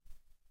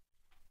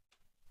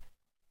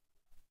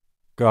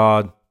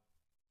God,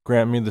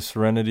 grant me the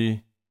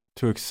serenity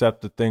to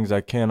accept the things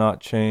I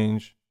cannot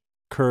change,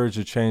 courage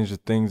to change the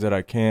things that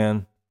I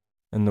can,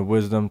 and the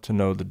wisdom to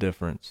know the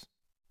difference.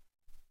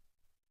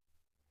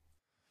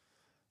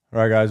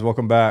 All right, guys,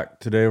 welcome back.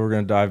 Today we're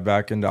going to dive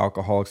back into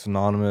Alcoholics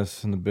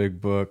Anonymous in the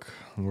big book.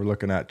 And we're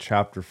looking at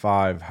chapter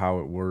 5, how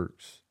it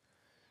works.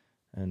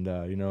 And,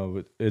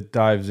 it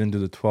dives into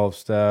the 12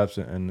 steps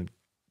and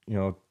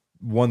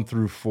 1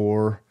 through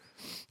 4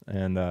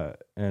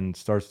 and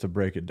starts to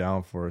break it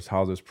down for us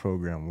how this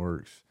program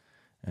works.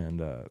 And,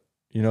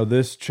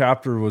 this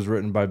chapter was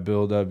written by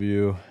Bill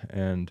W.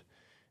 And,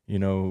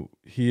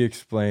 he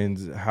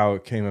explains how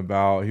it came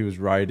about. He was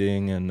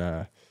writing and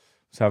was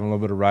having a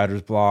little bit of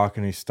writer's block,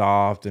 and he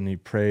stopped and he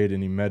prayed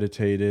and he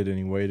meditated and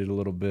he waited a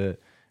little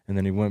bit. And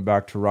then he went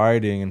back to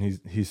writing, and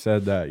he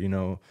said that,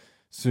 as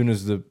soon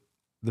as the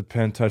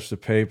pen touched the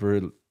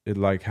paper, it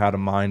like had a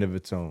mind of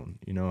its own,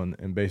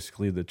 and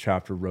basically the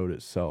chapter wrote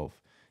itself.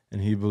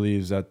 And he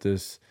believes that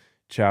this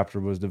chapter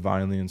was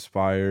divinely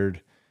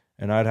inspired.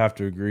 And I'd have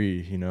to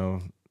agree,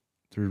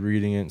 through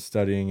reading it and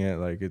studying it,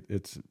 like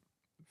it's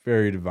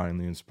very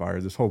divinely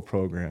inspired. This whole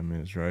program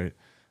is, right?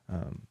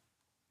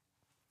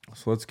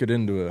 So let's get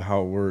into it,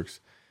 how it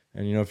works.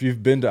 And, if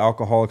you've been to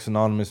Alcoholics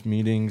Anonymous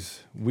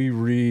meetings, we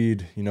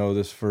read,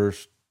 this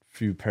first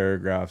few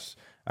paragraphs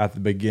at the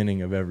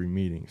beginning of every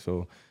meeting.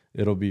 So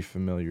it'll be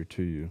familiar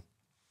to you.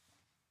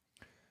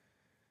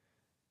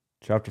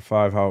 Chapter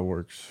 5, how it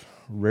works.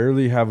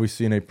 Rarely have we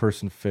seen a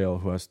person fail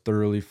who has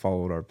thoroughly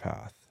followed our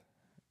path.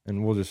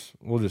 And we'll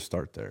just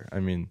start there.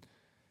 I mean,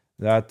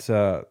 that's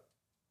a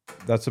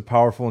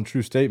powerful and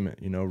true statement.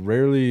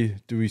 Rarely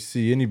do we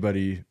see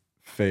anybody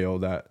fail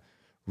that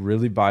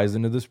really buys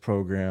into this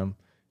program,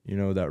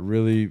 that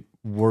really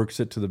works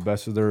it to the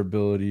best of their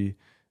ability,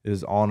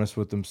 is honest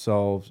with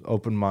themselves,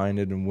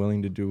 open-minded, and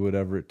willing to do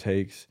whatever it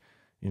takes.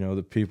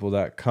 The people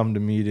that come to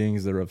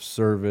meetings, they're of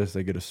service,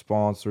 they get a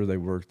sponsor, they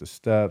work the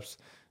steps,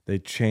 they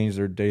change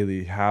their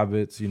daily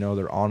habits,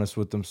 they're honest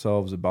with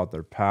themselves about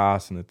their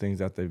past and the things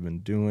that they've been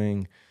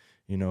doing.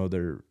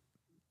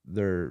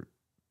 They're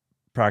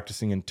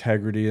practicing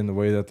integrity in the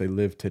way that they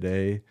live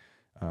today.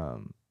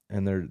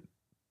 And they're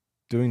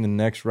doing the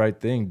next right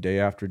thing day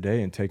after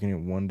day and taking it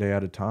one day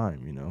at a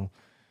time.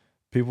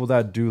 People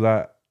that do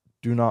that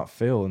do not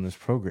fail in this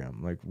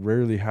program. Like,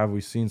 rarely have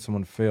we seen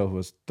someone fail who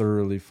has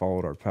thoroughly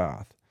followed our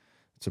path.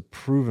 It's a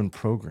proven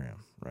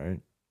program,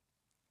 right?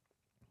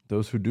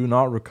 Those who do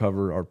not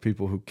recover are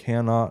people who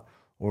cannot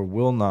or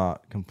will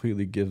not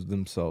completely give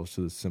themselves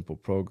to this simple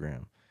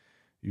program.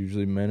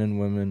 Usually men and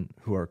women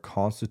who are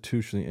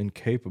constitutionally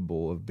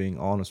incapable of being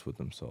honest with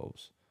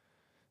themselves.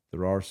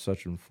 There are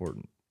such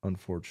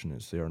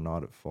unfortunates. They are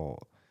not at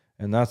fault.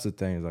 And that's the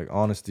thing, is like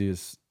honesty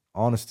is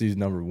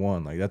number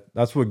one. Like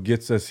that's what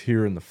gets us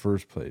here in the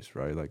first place,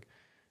 right? Like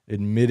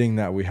admitting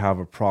that we have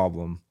a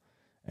problem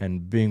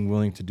and being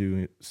willing to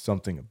do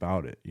something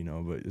about it,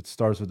 but it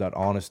starts with that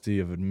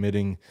honesty of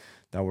admitting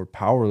that we're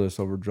powerless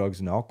over drugs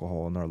and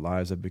alcohol and our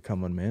lives have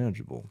become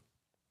unmanageable.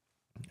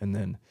 And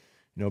then,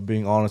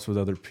 being honest with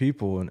other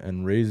people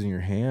and raising your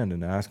hand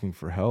and asking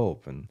for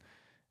help and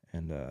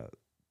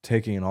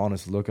taking an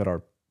honest look at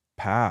our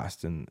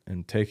past and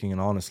taking an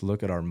honest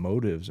look at our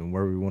motives and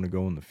where we want to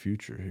go in the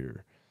future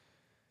here.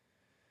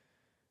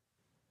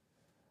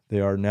 They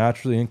are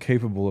naturally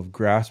incapable of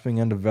grasping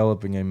and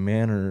developing a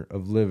manner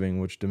of living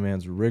which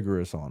demands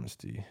rigorous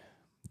honesty.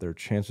 Their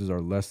chances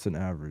are less than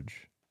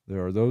average.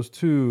 There are those,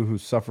 too, who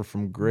suffer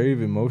from grave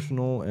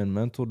emotional and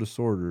mental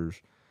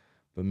disorders,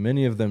 but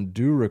many of them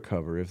do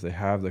recover if they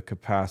have the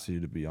capacity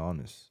to be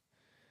honest.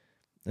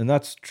 And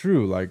that's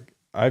true. Like,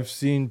 I've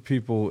seen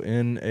people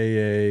in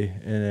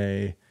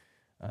AA,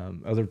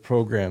 other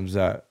programs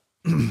that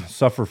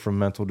suffer from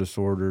mental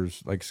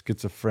disorders like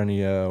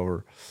schizophrenia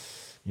or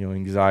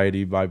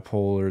anxiety,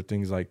 bipolar,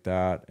 things like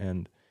that.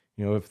 And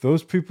if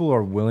those people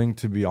are willing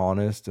to be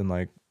honest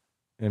and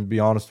be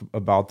honest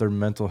about their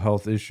mental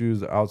health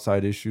issues,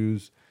 outside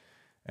issues,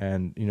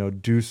 and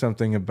do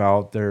something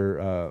about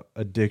their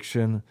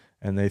addiction,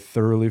 and they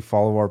thoroughly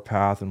follow our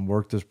path and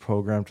work this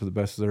program to the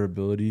best of their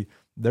ability,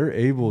 they're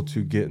able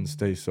to get and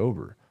stay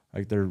sober.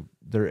 Like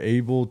they're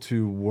able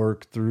to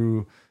work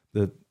through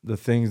the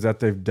things that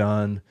they've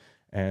done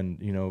and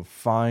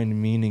find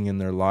meaning in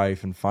their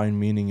life and find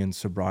meaning in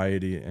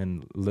sobriety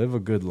and live a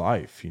good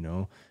life.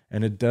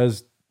 And it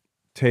does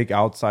take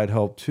outside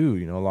help too.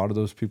 A lot of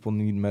those people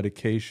need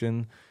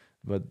medication,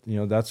 but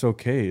that's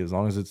okay as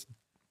long as it's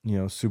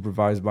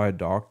supervised by a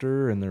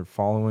doctor and they're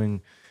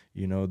following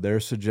their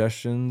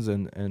suggestions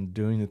and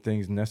doing the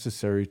things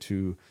necessary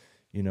to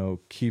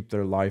keep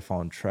their life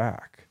on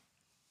track.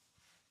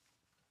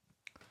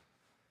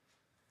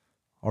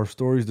 Our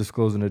stories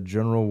disclose in a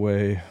general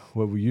way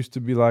what we used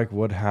to be like,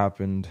 what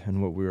happened,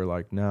 and what we are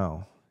like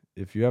now.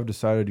 If you have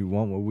decided you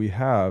want what we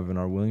have and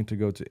are willing to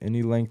go to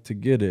any length to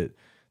get it,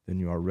 then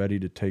you are ready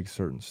to take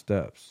certain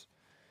steps.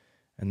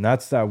 And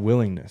that's that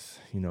willingness,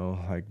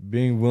 like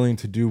being willing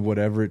to do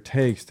whatever it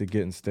takes to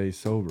get and stay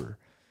sober.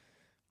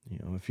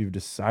 If you've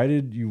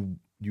decided you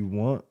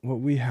want what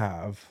we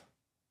have,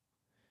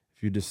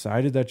 If you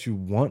decided that you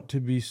want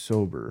to be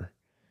sober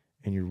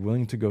and you're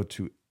willing to go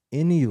to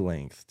any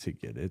length to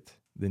get it,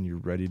 then you're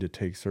ready to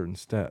take certain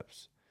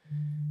steps.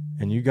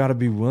 And you got to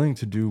be willing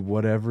to do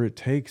whatever it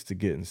takes to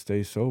get and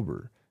stay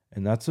sober.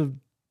 And that's a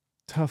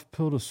tough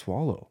pill to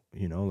swallow,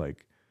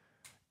 like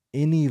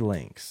any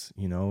lengths,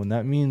 and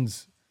it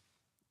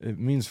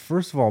means,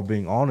 first of all,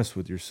 being honest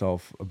with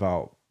yourself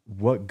about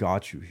what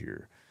got you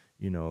here,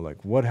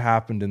 like what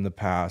happened in the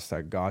past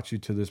that got you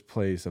to this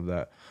place of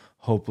that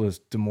hopeless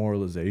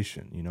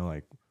demoralization,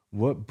 like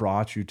what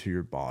brought you to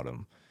your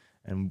bottom.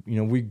 And,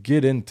 we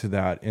get into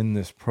that in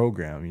this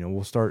program.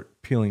 We'll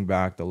start peeling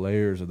back the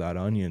layers of that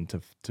onion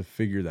to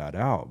figure that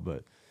out.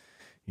 But,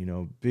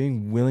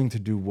 being willing to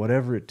do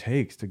whatever it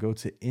takes to go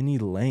to any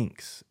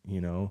lengths,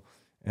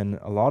 and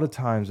a lot of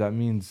times that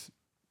means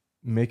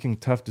making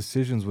tough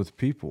decisions with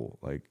people,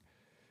 like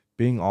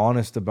being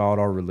honest about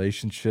our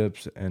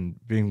relationships and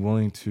being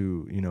willing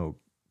to,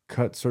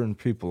 cut certain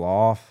people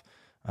off,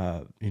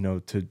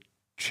 to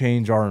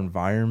change our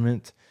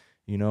environment.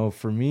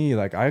 For me,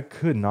 like I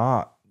could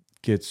not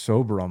get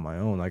sober on my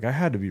own. Like I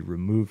had to be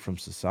removed from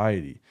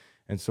society.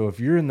 And so if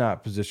you're in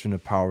that position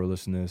of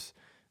powerlessness,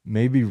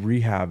 maybe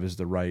rehab is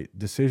the right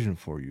decision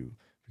for you.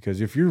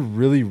 Because if you're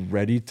really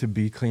ready to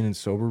be clean and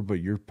sober,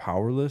 but you're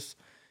powerless,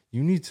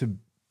 you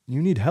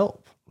need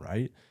help,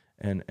 right?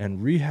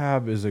 And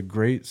rehab is a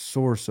great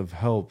source of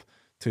help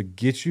to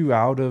get you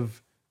out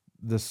of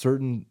the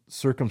certain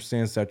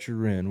circumstance that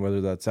you're in,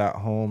 whether that's at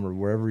home or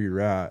wherever you're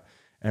at,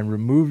 and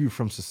remove you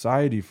from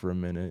society for a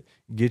minute,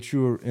 get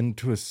you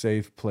into a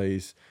safe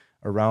place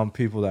around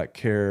people that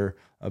care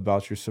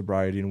about your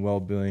sobriety and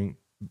well-being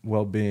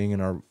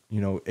and are,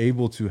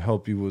 able to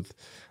help you with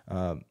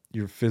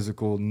your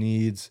physical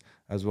needs,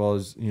 as well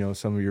as,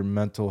 some of your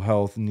mental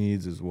health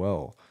needs as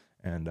well.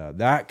 And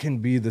that can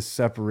be the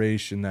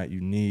separation that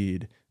you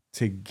need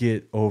to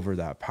get over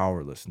that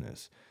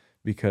powerlessness.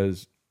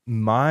 Because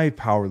my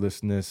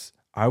powerlessness,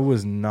 I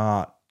was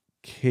not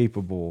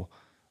capable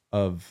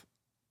of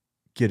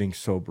getting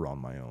sober on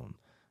my own.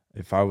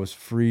 If I was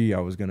free, I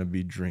was going to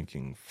be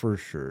drinking for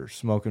sure,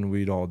 smoking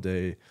weed all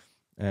day.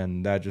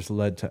 And that just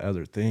led to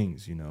other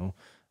things,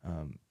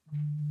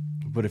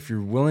 but if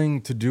you're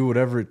willing to do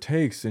whatever it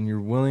takes and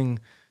you're willing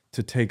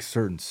to take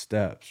certain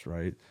steps,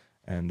 right?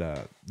 And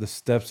the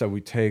steps that we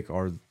take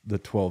are the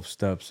 12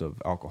 steps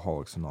of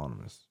Alcoholics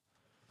Anonymous.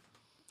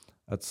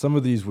 At some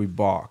of these we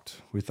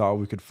balked. We thought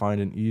we could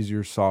find an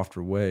easier,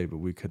 softer way, but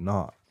we could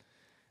not.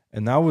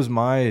 And that was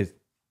my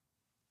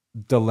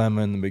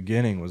dilemma in the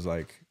beginning, was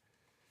like,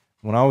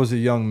 when I was a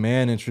young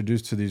man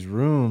introduced to these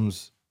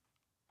rooms,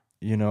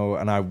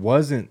 and I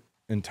wasn't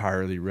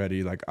entirely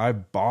ready, like I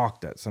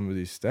balked at some of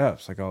these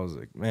steps. Like I was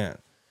like, man,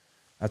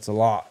 that's a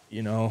lot,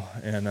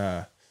 and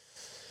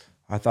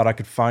I thought I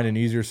could find an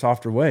easier,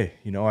 softer way.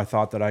 I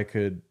thought that I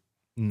could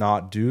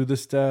not do the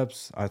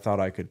steps. I thought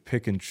I could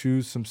pick and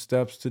choose some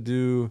steps to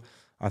do.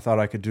 I thought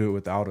I could do it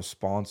without a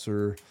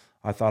sponsor.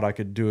 I thought I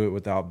could do it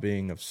without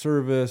being of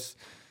service,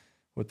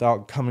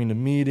 without coming to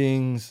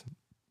meetings.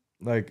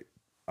 Like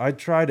I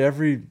tried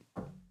every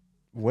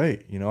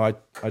way,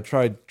 I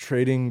tried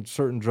trading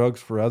certain drugs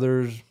for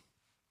others.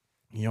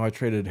 I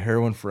traded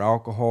heroin for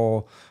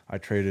alcohol. I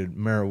traded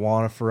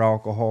marijuana for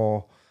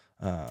alcohol,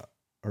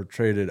 or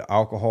traded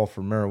alcohol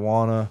for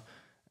marijuana,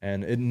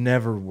 and it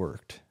never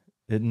worked.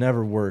 It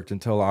never worked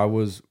until I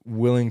was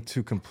willing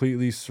to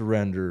completely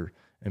surrender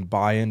and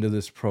buy into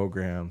this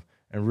program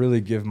and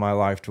really give my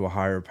life to a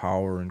higher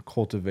power and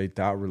cultivate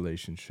that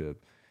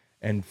relationship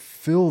and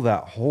fill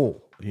that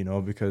hole,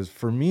 because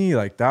for me,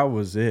 like that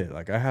was it.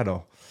 Like I had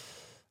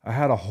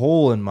a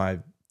hole in my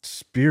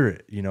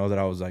spirit, that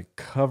I was like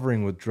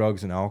covering with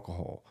drugs and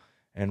alcohol,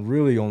 and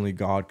really only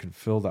God could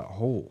fill that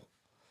hole.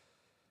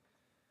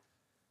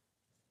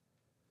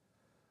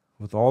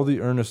 With all the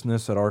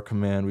earnestness at our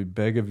command, we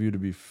beg of you to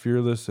be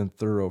fearless and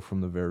thorough from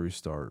the very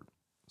start.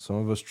 Some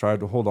of us tried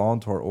to hold on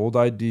to our old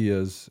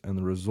ideas, and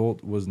the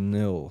result was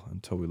nil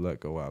until we let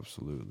go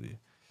absolutely.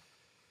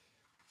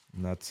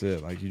 And that's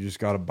it. Like, you just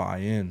got to buy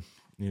in.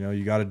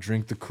 You got to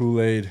drink the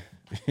Kool-Aid.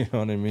 You know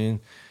what I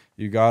mean?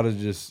 You got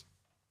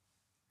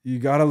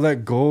to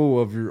let go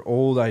of your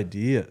old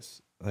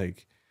ideas.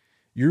 Like,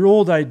 your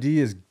old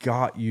ideas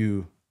got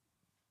you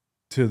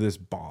to this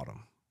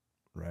bottom,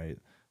 right?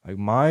 Like,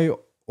 my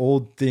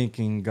old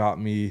thinking got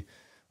me,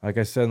 like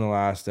I said in the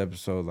last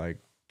episode, like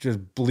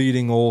just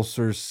bleeding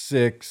ulcers,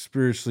 sick,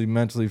 spiritually,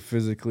 mentally,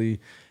 physically,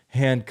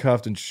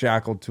 handcuffed and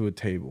shackled to a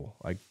table.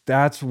 Like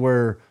that's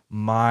where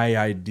my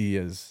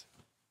ideas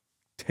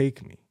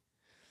take me.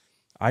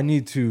 I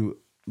need to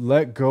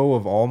let go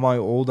of all my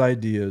old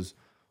ideas,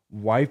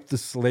 wipe the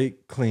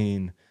slate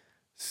clean,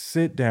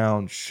 sit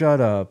down,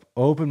 shut up,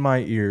 open my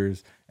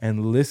ears,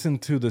 and listen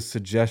to the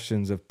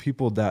suggestions of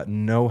people that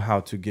know how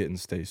to get and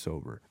stay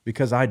sober,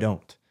 because I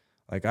don't.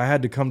 Like I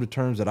had to come to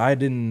terms that I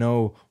didn't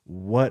know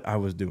what I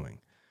was doing.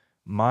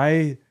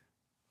 My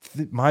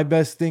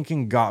best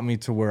thinking got me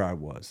to where I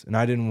was, and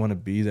I didn't want to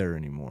be there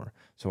anymore.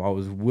 So I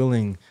was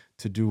willing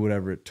to do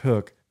whatever it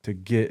took to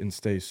get and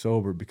stay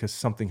sober, because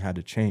something had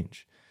to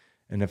change.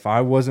 And if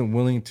I wasn't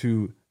willing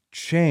to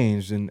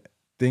change, then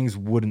things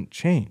wouldn't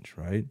change,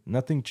 right?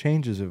 Nothing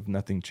changes if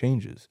nothing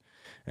changes.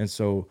 And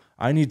so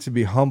I need to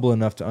be humble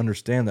enough to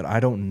understand that I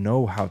don't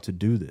know how to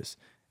do this,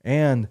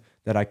 and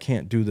that I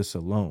can't do this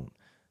alone,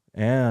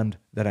 and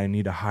that I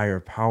need a higher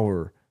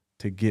power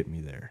to get me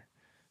there,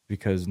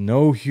 because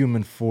no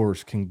human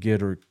force can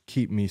get or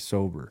keep me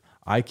sober.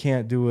 I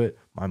can't do it.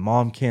 My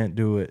mom can't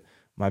do it.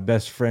 My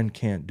best friend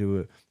can't do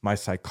it. My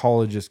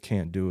psychologist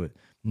can't do it.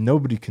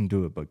 Nobody can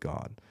do it but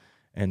God.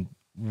 And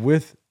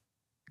with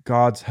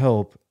God's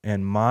help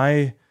and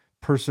my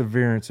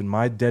perseverance and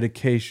my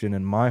dedication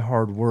and my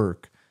hard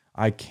work,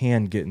 I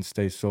can get and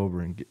stay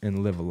sober and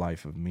live a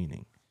life of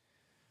meaning.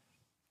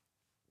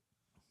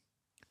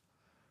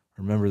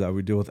 Remember that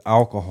we deal with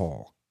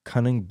alcohol,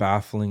 cunning,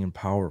 baffling, and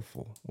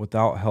powerful.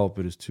 Without help,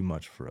 it is too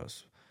much for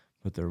us.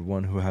 But there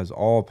one who has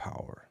all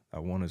power.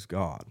 That one is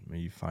God. May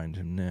you find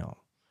him now.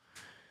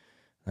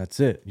 That's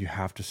it. You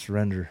have to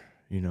surrender,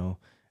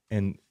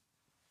 And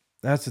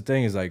that's the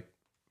thing is, like,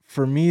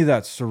 for me,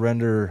 that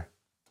surrender,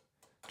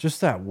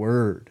 just that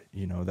word,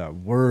 that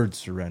word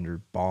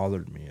surrender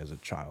bothered me as a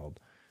child.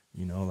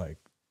 Like,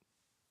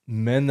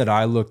 men that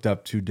I looked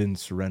up to didn't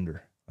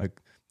surrender.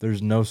 Like,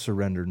 there's no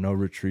surrender, no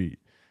retreat,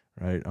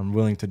 right? I'm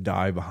willing to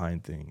die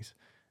behind things,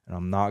 and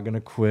I'm not going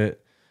to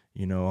quit.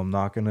 I'm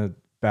not going to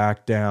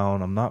back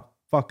down. I'm not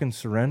fucking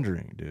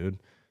surrendering, dude.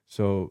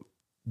 So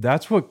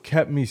that's what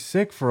kept me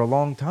sick for a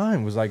long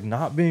time, was like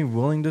not being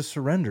willing to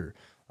surrender,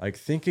 like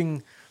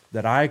thinking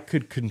that I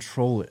could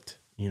control it,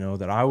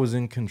 that I was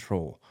in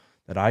control,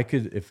 that I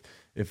could,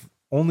 if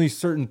only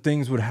certain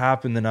things would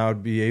happen, then I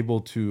would be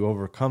able to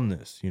overcome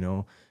this,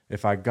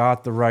 if I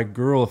got the right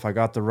girl, if I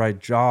got the right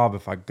job,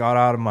 if I got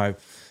out of my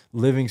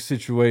living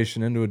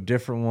situation into a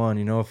different one,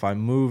 if I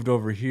moved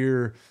over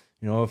here,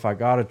 if I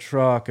got a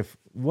truck, if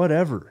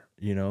whatever,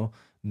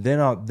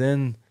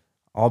 then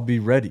I'll be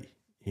ready,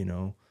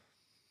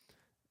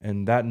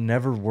 and that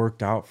never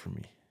worked out for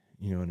me.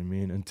 You know what I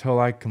mean? Until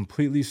I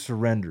completely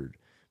surrendered,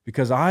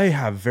 because I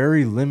have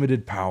very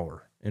limited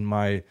power in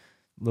my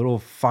little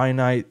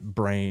finite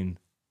brain,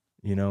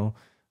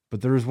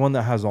 but there is one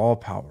that has all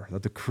power,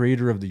 that the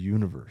creator of the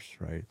universe,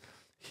 right?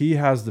 He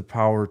has the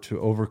power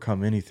to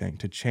overcome anything,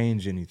 to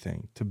change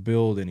anything, to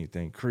build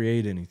anything,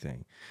 create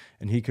anything.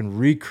 And he can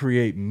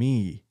recreate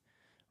me,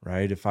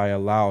 right? If I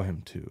allow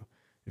him to.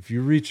 If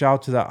you reach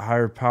out to that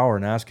higher power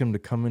and ask him to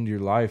come into your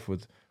life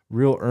with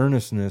real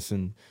earnestness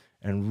and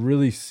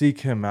really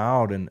seek him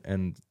out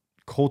and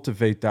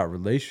cultivate that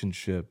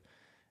relationship,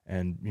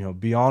 and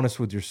be honest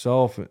with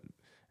yourself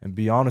and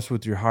be honest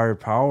with your higher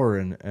power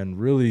and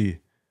really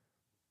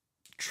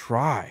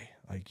try,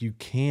 like, you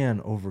can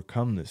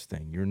overcome this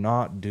thing. You're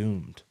not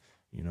doomed.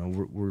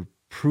 We're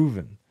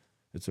proven.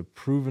 It's a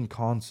proven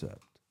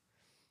concept.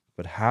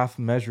 But half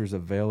measures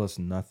avail us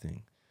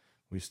nothing.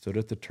 We stood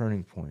at the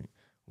turning point.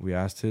 We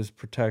asked his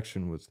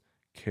protection with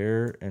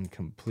care and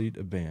complete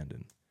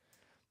abandon.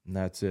 And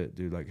that's it,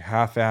 dude. Like,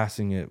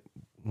 half-assing it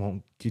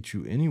won't get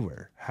you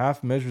anywhere.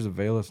 Half measures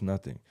avail us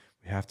nothing.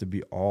 We have to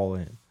be all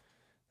in.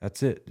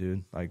 That's it,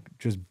 dude. Like,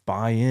 just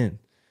buy in.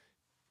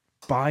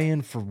 Buy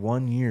in for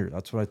 1 year.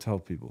 That's what I tell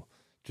people.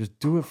 Just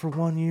do it for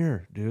 1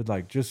 year, dude.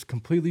 Like, just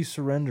completely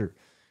surrender.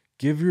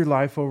 Give your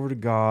life over to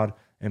God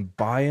and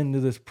buy into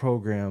this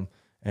program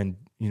and,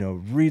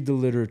 read the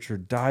literature,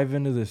 dive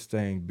into this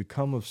thing,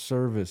 become of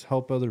service,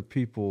 help other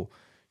people,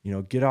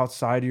 get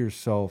outside of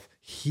yourself,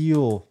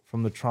 heal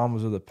from the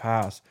traumas of the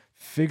past,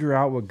 figure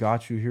out what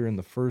got you here in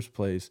the first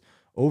place,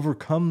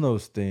 overcome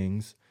those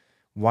things,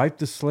 wipe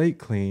the slate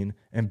clean,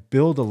 and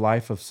build a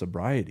life of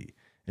sobriety.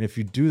 And if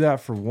you do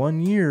that for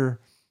 1 year,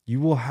 you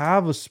will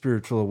have a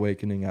spiritual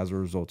awakening as a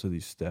result of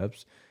these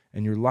steps,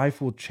 and your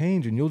life will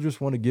change, and you'll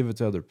just want to give it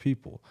to other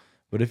people.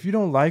 But if you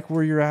don't like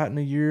where you're at in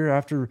a year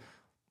after,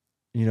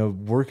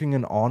 working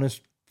an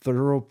honest,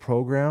 thorough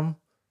program,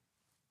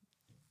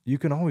 you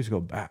can always go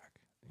back.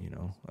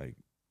 Like,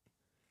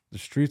 the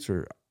streets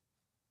are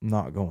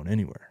not going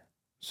anywhere.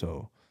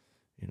 So,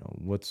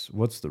 what's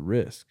the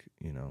risk?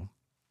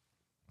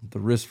 The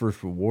risk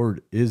versus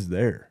reward is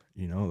there.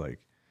 Like,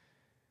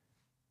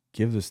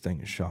 give this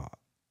thing a shot.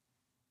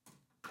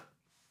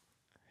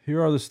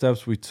 Here are the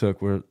steps we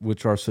took,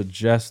 which are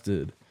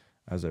suggested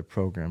as a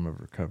program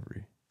of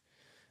recovery.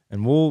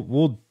 And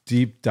we'll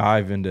deep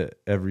dive into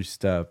every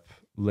step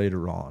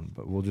later on,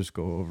 but we'll just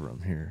go over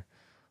them here.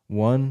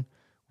 1,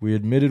 we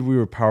admitted we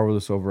were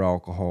powerless over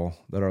alcohol,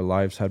 that our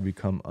lives had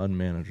become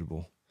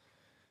unmanageable.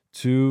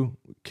 2,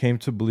 came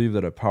to believe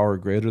that a power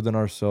greater than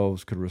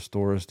ourselves could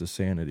restore us to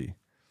sanity.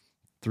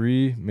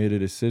 3, made a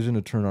decision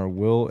to turn our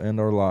will and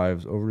our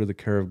lives over to the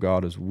care of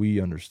God as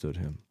we understood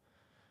him.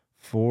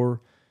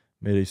 4,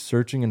 made a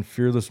searching and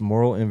fearless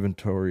moral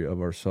inventory of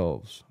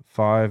ourselves.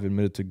 5,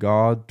 admitted to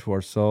God, to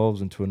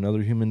ourselves, and to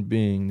another human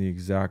being the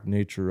exact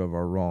nature of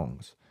our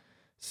wrongs.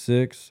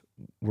 6,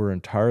 were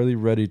entirely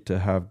ready to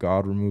have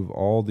God remove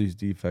all these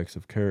defects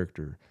of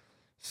character.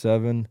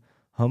 7,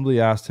 humbly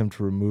asked him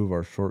to remove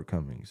our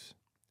shortcomings.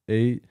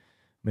 8,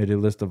 made a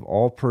list of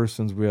all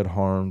persons we had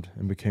harmed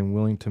and became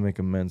willing to make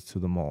amends to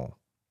them all.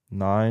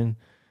 9.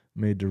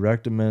 Made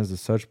direct amends to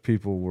such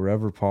people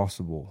wherever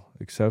possible,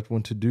 except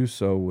when to do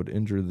so would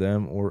injure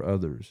them or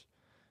others.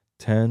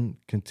 10.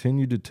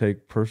 Continued to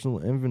take personal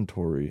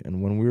inventory,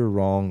 and when we were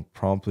wrong,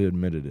 promptly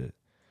admitted it.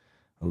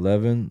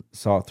 11.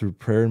 Sought through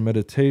prayer and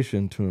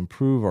meditation to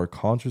improve our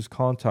conscious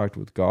contact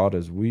with God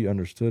as we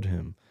understood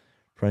Him,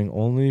 praying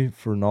only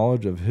for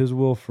knowledge of His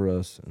will for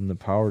us and the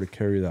power to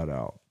carry that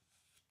out.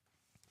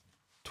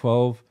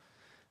 12.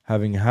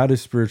 Having had a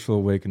spiritual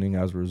awakening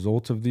as a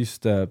result of these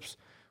steps,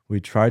 we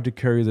tried to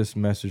carry this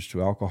message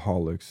to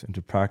alcoholics and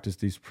to practice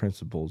these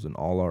principles in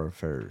all our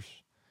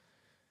affairs.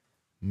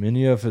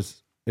 Many of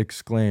us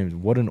exclaimed,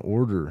 "What an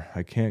order!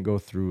 I can't go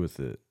through with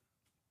it."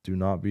 Do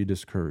not be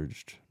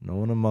discouraged. No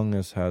one among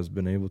us has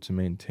been able to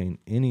maintain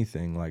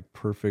anything like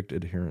perfect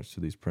adherence to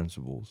these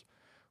principles.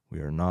 We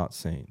are not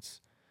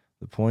saints.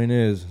 The point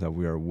is that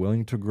we are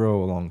willing to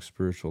grow along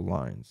spiritual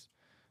lines.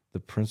 The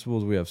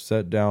principles we have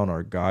set down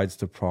are guides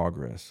to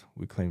progress.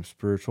 We claim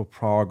spiritual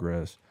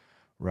progress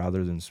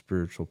rather than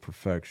spiritual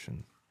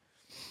perfection.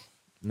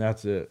 And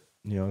that's it.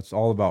 It's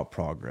all about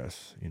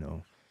progress.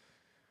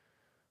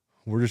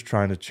 We're just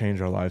trying to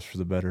change our lives for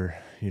the better.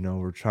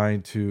 We're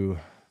trying to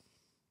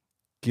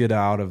get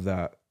out of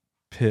that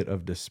pit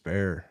of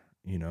despair,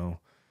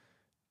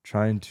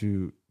 trying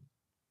to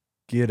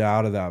get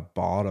out of that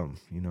bottom,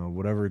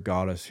 whatever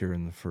got us here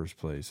in the first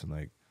place,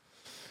 and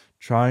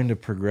trying to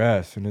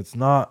progress. And it's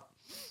not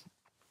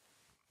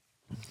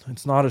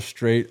a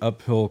straight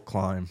uphill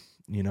climb.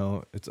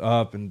 It's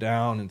up and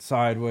down and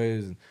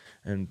sideways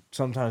and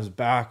sometimes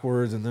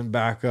backwards and then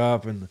back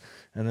up and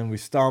then we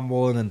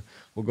stumble and then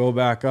we'll go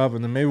back up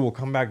and then maybe we'll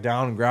come back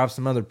down and grab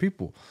some other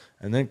people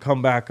and then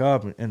come back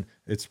up, and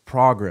it's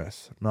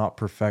progress, not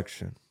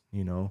perfection,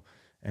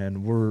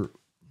 and we're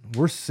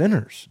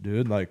sinners,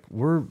 dude.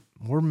 We're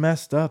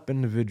messed up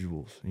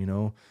individuals,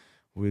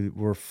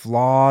 we're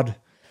flawed,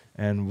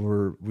 and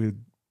we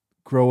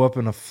grow up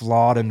in a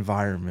flawed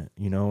environment,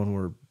 and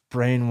we're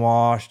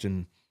brainwashed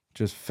and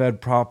just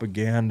fed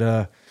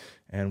propaganda,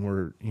 and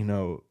we're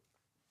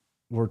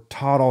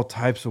taught all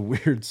types of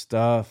weird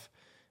stuff,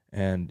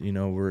 and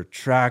we're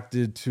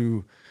attracted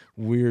to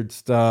weird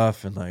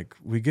stuff, and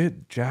we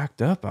get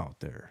jacked up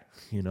out there,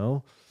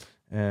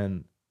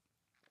 and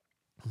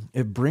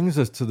it brings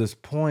us to this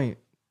point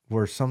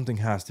where something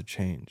has to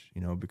change,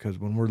 because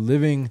when we're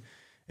living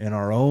in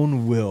our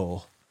own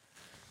will,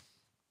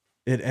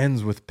 it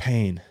ends with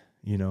pain.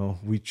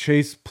 We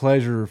chase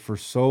pleasure for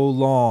so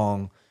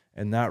long,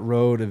 and that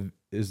road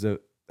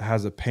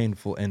has a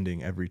painful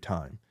ending every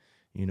time.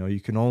 You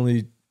can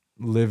only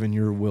live in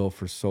your will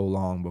for so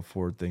long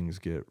before things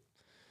get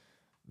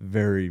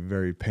very,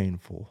 very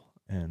painful.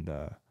 And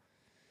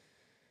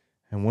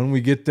when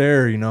we get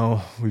there,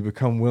 we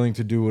become willing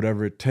to do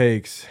whatever it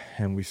takes,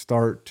 and we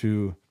start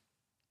to,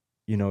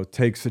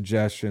 take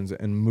suggestions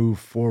and move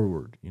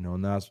forward,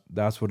 and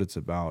that's what it's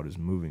about, is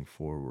moving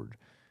forward.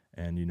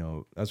 And,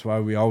 that's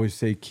why we always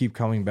say, keep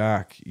coming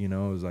back,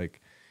 is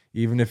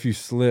even if you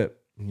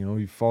slip,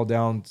 you fall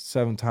down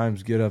 7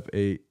 times, get up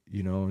 8,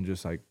 and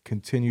just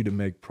continue to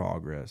make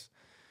progress.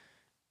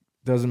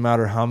 Doesn't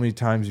matter how many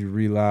times you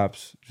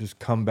relapse, just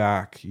come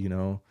back,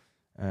 you're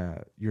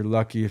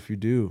lucky if you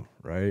do,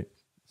 right?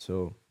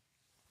 So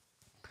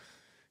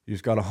you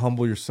just got to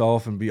humble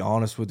yourself and be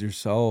honest with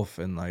yourself,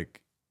 and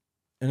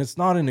it's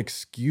not an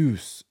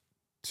excuse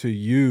to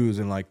use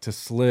and to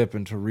slip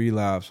and to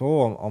relapse.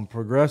 Oh, I'm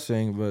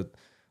progressing, but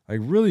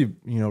really,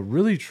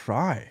 really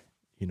try,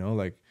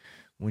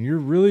 when you're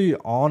really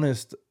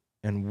honest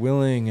and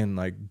willing and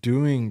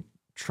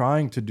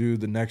trying to do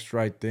the next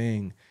right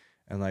thing,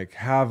 and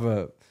have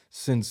a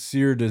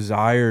sincere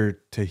desire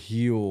to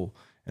heal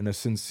and a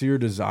sincere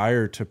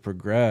desire to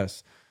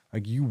progress,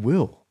 you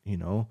will,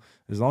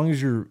 as long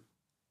as you're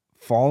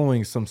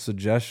following some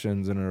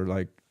suggestions and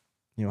are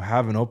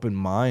have an open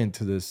mind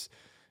to this,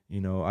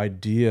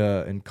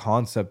 idea and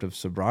concept of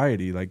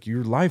sobriety,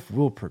 your life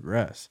will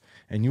progress,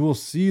 and you will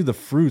see the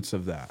fruits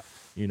of that.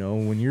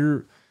 When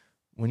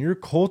you're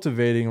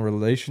cultivating a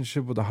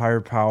relationship with a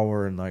higher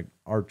power and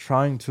are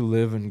trying to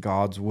live in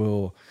God's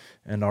will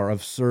and are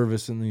of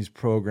service in these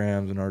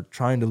programs and are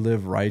trying to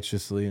live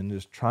righteously and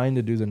just trying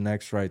to do the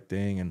next right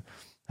thing and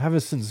have a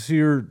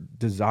sincere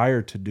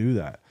desire to do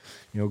that,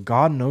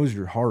 God knows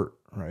your heart,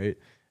 right?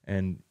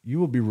 And you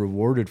will be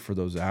rewarded for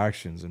those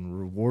actions and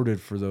rewarded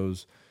for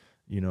those,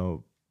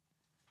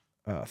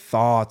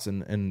 thoughts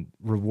and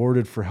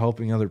rewarded for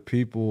helping other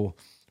people,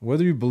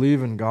 whether you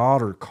believe in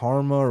God or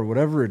karma or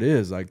whatever it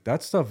is.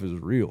 That stuff is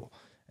real,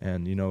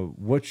 and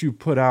what you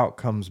put out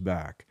comes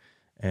back.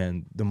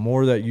 And the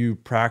more that you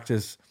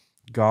practice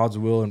God's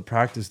will and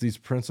practice these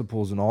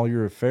principles in all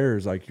your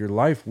affairs, your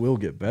life will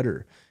get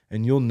better,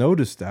 and you'll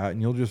notice that,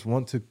 and you'll just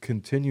want to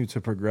continue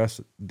to progress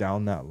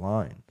down that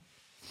line.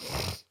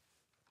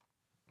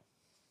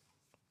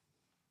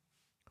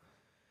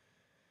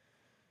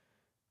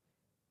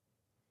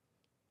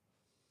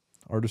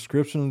 Our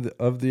description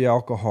of the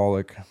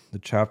alcoholic, the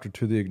chapter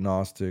to the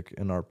agnostic,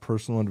 and our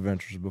personal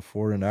adventures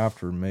before and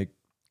after make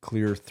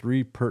clear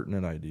 3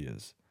 pertinent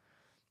ideas.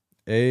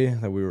 A,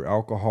 that we were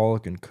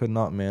alcoholic and could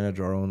not manage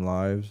our own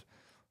lives.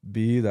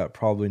 B, that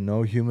probably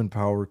no human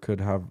power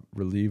could have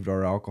relieved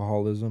our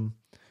alcoholism.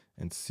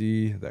 And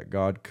C, that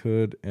God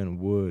could and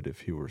would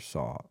if he were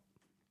sought.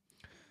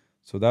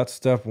 So that's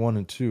step 1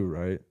 and 2,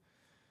 right?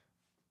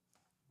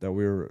 That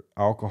we were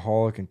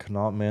alcoholic and could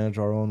not manage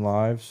our own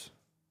lives.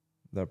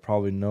 That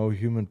probably no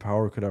human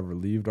power could have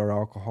relieved our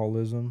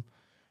alcoholism,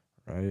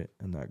 right?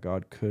 And that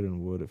God could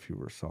and would if he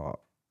were sought.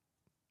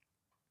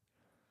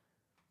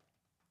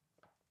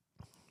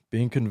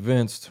 Being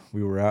convinced,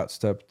 we were at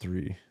step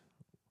 3,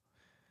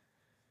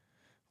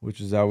 which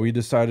is that we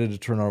decided to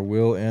turn our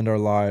will and our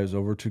lives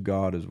over to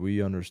God as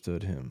we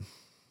understood him.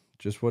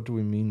 Just what do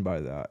we mean by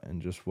that?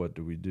 And just what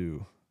do we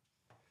do?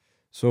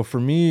 So for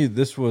me,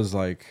 this was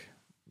like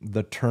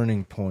the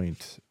turning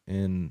point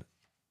in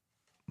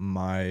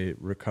my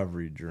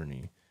recovery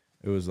journey.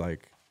 It was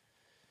like,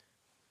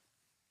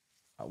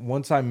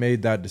 once I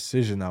made that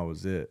decision, that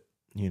was it.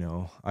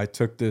 I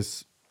took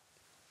this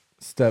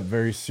step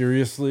very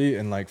seriously.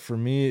 And like, for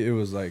me, it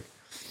was like,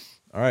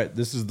 all right,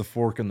 this is the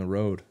fork in the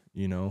road,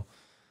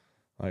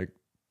 like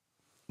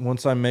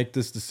once I make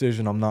this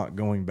decision, I'm not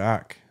going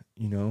back,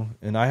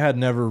 and I had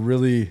never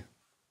really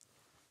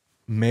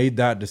made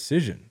that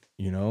decision.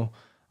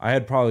 I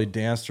had probably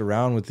danced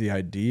around with the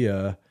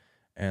idea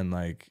and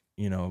like,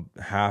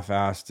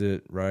 half-assed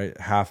it, right?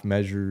 Half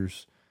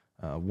measures,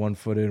 1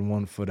 foot in,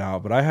 1 foot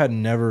out, but I had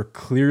never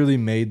clearly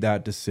made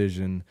that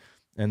decision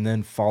and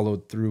then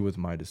followed through with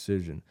my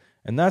decision.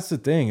 And that's the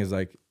thing, is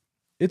like,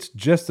 it's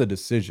just a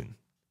decision.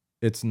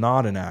 It's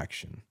not an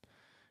action.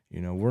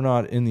 We're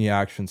not in the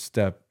action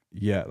step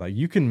yet. Like,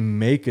 you can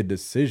make a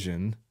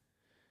decision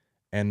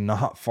and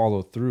not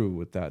follow through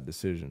with that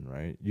decision,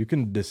 right? You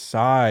can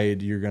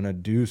decide you're going to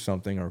do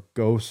something or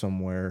go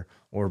somewhere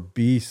or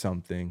be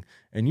something,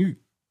 and you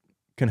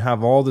can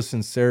have all the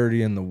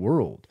sincerity in the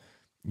world,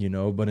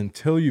 but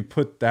until you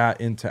put that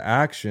into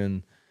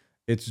action,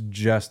 it's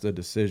just a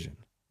decision,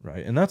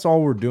 right? And that's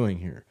all we're doing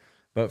here.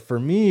 But for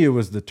me, it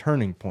was the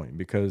turning point,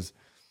 because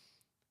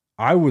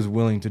I was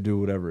willing to do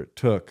whatever it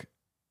took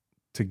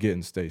to get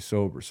and stay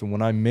sober. So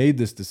when I made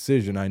this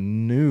decision, I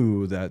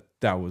knew that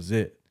that was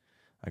it.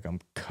 Like, I'm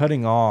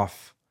cutting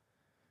off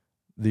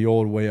the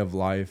old way of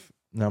life,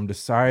 and I'm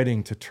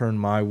deciding to turn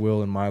my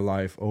will and my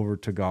life over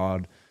to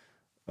God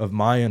of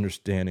my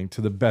understanding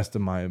to the best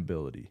of my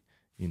ability,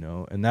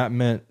 and that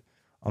meant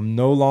I'm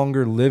no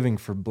longer living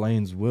for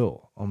Blaine's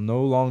will. I'm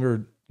no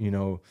longer,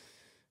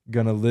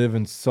 gonna live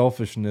in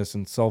selfishness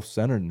and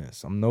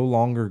self-centeredness. I'm no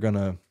longer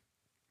gonna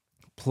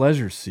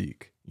pleasure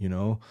seek.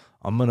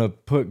 I'm gonna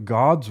put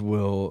God's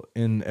will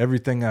in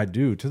everything I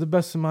do to the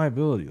best of my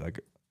ability.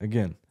 Like,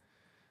 again,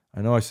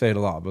 I know I say it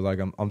a lot, but like,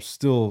 I'm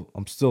still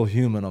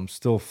human. I'm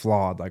still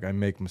flawed. Like, I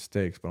make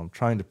mistakes, but I'm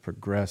trying to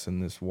progress in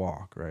this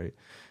walk, right?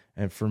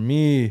 And for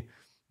me,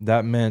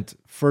 that meant,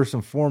 first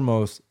and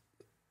foremost,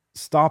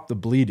 stop the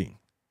bleeding.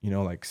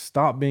 Like,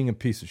 stop being a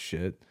piece of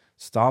shit.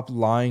 Stop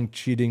lying,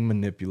 cheating,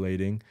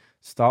 manipulating.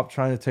 Stop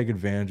trying to take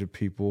advantage of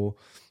people,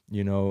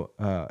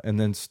 and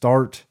then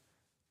start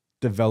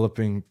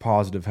developing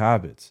positive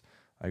habits.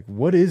 Like,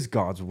 what is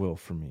God's will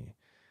for me?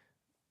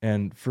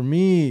 And for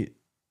me,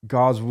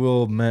 God's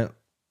will meant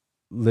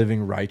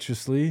living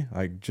righteously,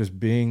 like just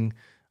being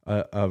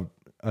a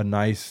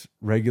nice,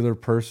 regular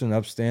person,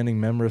 upstanding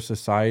member of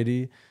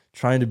society,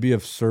 trying to be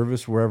of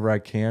service wherever I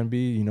can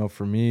be.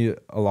 For me,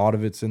 a lot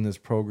of it's in this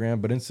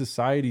program, but in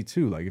society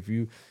too. Like,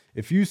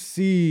 if you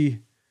see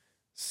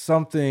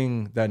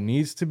something that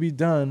needs to be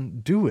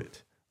done, do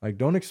it. Like,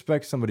 don't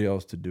expect somebody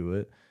else to do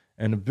it.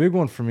 And a big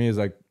one for me is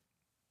like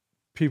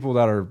people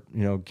that are,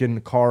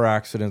 getting car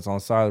accidents on the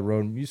side of the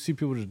road. You see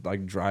people just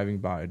like driving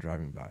by.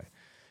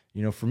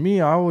 For me,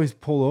 I always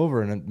pull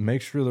over and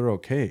make sure they're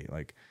okay.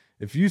 Like,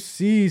 if you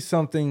see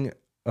something,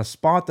 a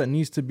spot that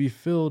needs to be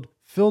filled,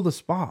 fill the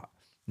spot.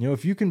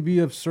 If you can be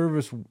of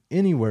service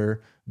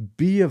anywhere,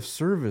 be of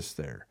service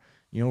there.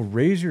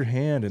 Raise your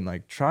hand and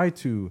like try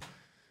to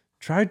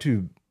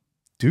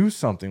do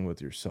something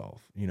with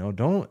yourself.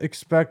 Don't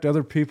expect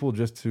other people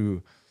just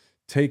to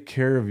take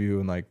care of you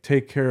and like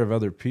take care of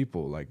other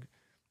people. Like,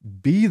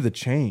 be the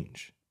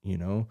change.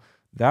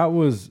 That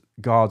was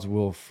God's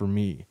will for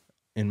me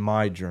in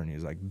my journey,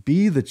 is like,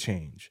 be the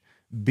change,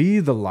 be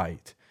the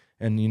light.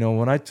 And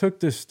when I took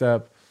this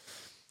step,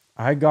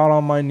 I got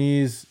on my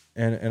knees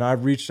and I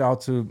reached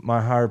out to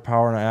my higher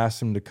power and I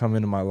asked him to come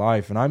into my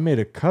life. And I made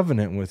a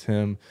covenant with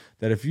him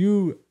that if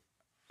you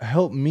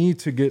help me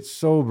to get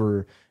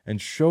sober and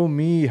show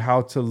me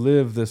how to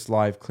live this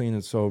life clean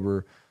and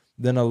sober,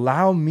 then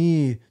allow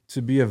me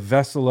to be a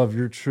vessel of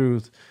your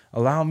truth.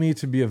 Allow me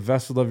to be a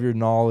vessel of your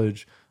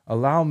knowledge.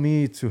 Allow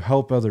me to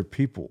help other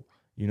people.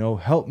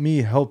 Help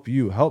me help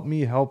you. Help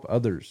me help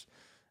others.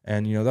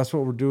 And, that's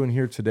what we're doing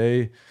here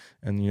today.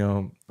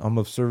 And, I'm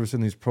of service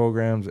in these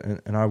programs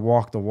and I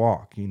walk the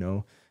walk,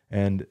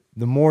 and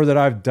the more that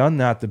I've done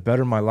that, the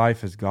better my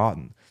life has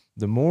gotten.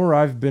 The more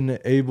I've been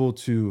able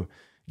to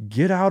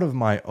get out of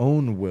my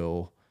own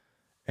will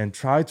and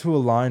try to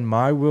align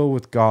my will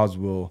with God's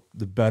will,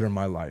 the better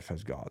my life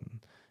has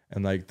gotten.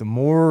 And like, the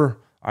more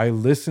I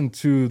listen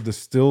to the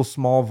still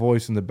small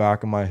voice in the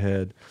back of my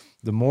head,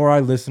 the more I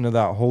listen to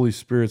that Holy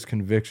Spirit's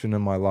conviction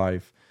in my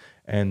life,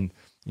 and,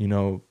 you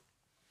know,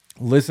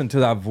 listen to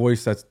that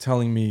voice that's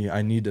telling me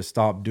I need to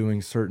stop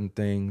doing certain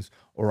things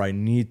or I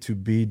need to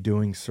be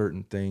doing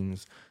certain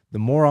things, the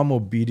more I'm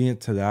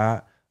obedient to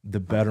that, the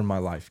better my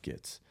life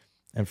gets.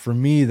 And for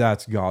me,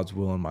 that's God's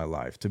will in my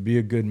life, to be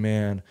a good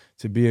man,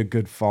 to be a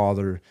good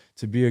father,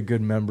 to be a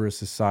good member of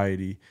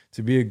society,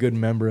 to be a good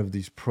member of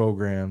these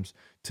programs,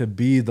 to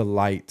be the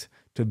light,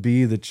 to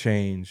be the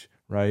change,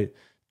 right?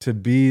 To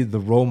be the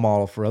role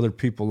model for other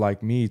people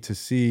like me to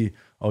see,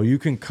 oh, you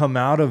can come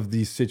out of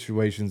these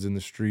situations in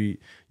the street.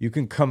 You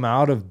can come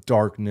out of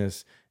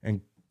darkness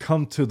and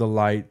come to the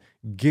light,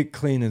 get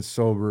clean and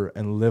sober,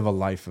 and live a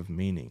life of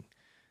meaning.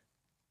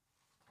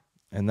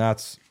 And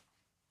that's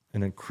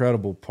an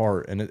incredible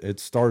part. And it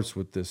starts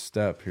with this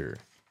step here.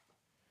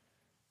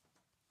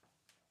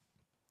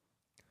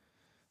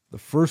 The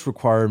first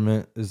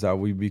requirement is that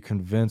we be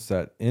convinced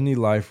that any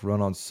life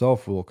run on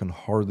self-will can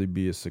hardly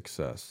be a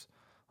success.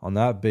 On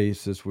that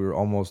basis, we are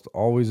almost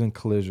always in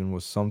collision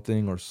with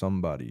something or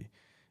somebody,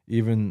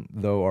 even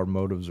though our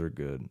motives are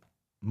good.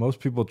 Most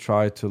people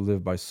try to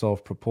live by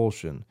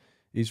self-propulsion.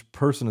 Each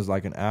person is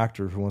like an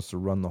actor who wants to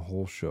run the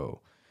whole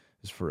show,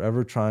 is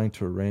forever trying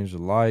to arrange the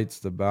lights,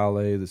 the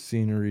ballet, the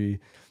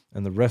scenery,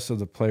 and the rest of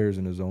the players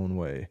in his own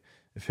way.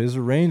 If his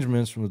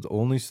arrangements would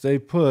only stay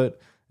put,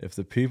 if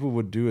the people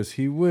would do as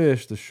he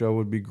wished, the show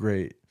would be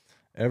great.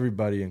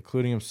 Everybody,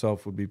 including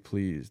himself, would be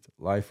pleased.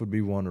 Life would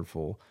be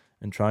wonderful.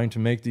 And trying to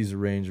make these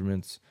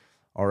arrangements,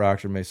 our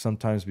actor may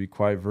sometimes be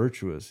quite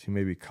virtuous. He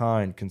may be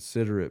kind,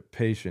 considerate,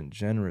 patient,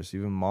 generous,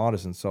 even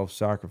modest and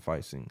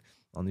self-sacrificing.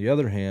 On the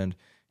other hand,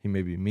 he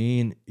may be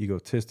mean,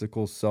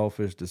 egotistical,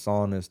 selfish,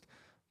 dishonest.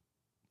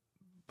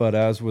 But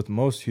as with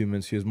most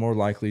humans, he is more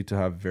likely to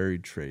have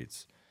varied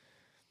traits.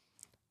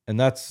 And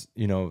that's,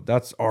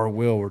 that's our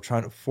will. We're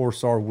trying to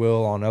force our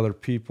will on other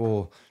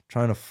people,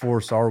 trying to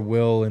force our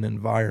will in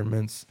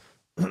environments.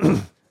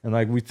 And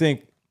like we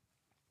think,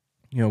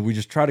 we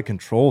just try to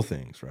control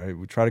things, right?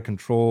 We try to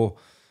control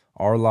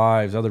our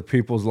lives, other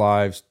people's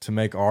lives to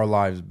make our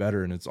lives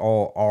better. And it's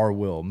all our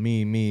will.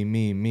 Me, me,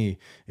 me, me.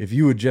 If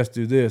you would just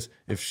do this,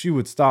 if she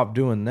would stop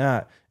doing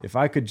that, if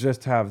I could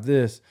just have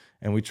this.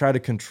 And we try to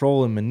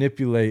control and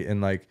manipulate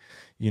and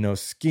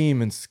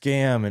scheme and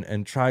scam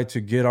and try to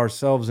get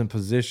ourselves in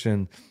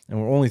position. And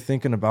we're only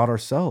thinking about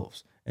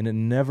ourselves. And it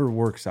never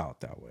works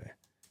out that way.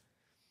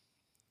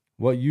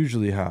 What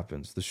usually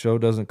happens? The show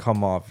doesn't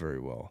come off very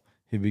well.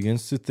 He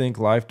begins to think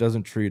life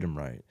doesn't treat him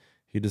right.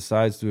 He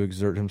decides to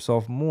exert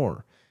himself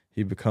more.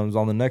 He becomes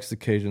on the next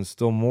occasion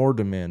still more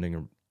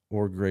demanding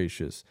or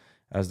gracious,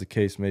 as the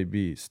case may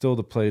be. Still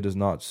the play does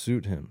not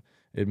suit him.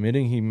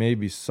 Admitting he may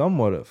be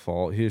somewhat at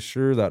fault, he is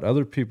sure that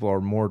other people are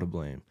more to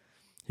blame.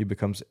 He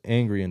becomes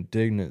angry,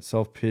 indignant,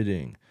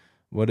 self-pitying.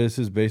 What is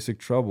his basic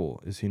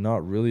trouble? Is he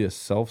not really a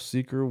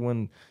self-seeker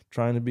when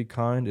trying to be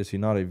kind? Is he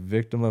not a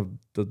victim of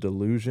the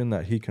delusion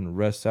that he can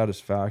wrest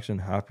satisfaction,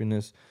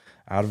 happiness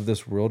out of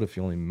this world if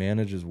he only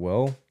manages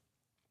well?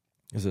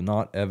 Is it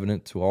not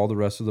evident to all the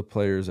rest of the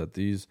players that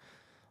these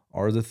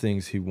are the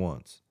things he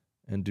wants?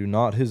 And do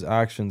not his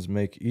actions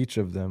make each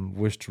of them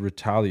wish to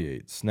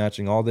retaliate,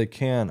 snatching all they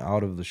can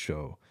out of the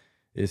show?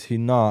 Is he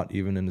not,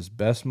 even in his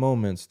best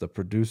moments, the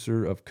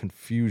producer of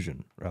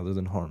confusion rather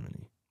than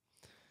harmony?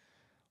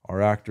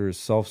 Our actor is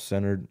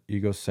self-centered,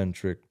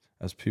 egocentric,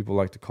 as people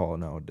like to call it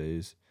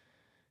nowadays.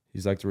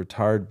 He's like the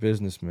retired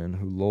businessman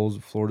who lulls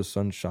the Florida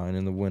sunshine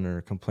in the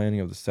winter, complaining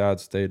of the sad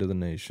state of the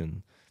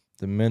nation.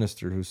 The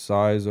minister who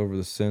sighs over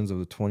the sins of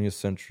the 20th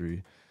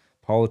century.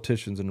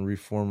 Politicians and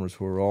reformers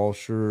who are all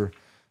sure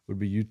would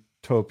be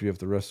utopia if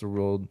the rest of the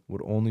world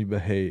would only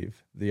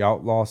behave. The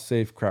outlaw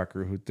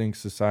safecracker who thinks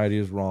society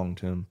has wronged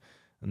him.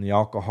 And the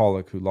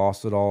alcoholic who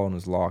lost it all and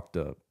is locked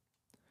up.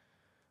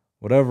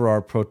 Whatever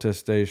our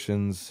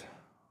protestations,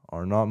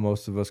 are not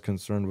most of us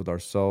concerned with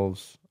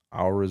ourselves,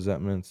 our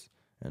resentments,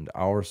 and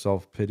our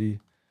self-pity?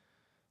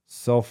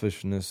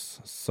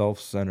 Selfishness,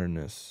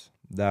 self-centeredness,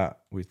 that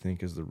we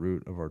think is the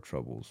root of our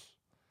troubles.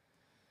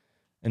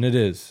 And it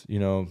is,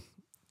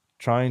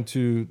 trying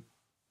to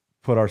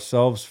put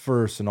ourselves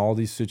first in all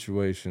these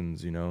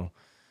situations,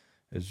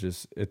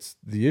 it's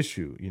the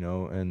issue,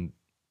 and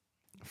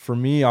for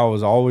me, I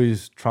was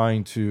always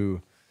trying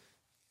to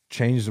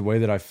change the way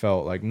that I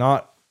felt, like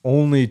not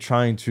only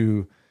trying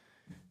to,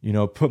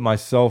 put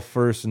myself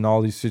first in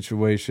all these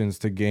situations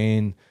to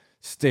gain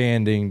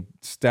standing,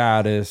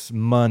 status,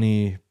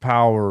 money,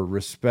 power,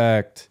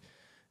 respect,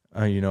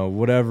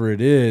 whatever it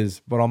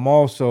is, but I'm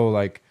also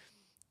like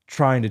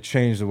trying to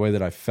change the way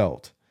that I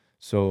felt.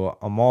 So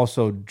I'm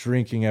also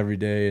drinking every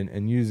day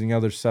and using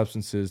other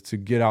substances to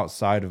get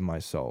outside of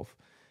myself.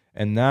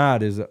 And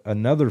that is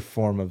another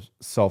form of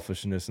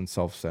selfishness and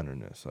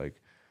self-centeredness. Like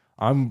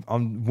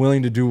I'm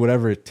willing to do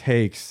whatever it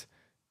takes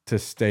to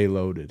stay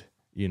loaded,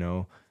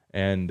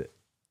 and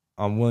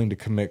I'm willing to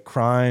commit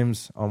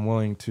crimes. I'm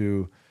willing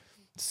to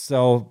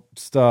sell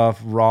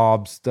stuff,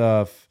 rob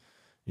stuff,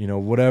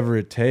 whatever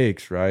it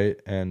takes, right?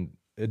 And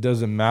It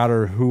doesn't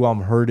matter who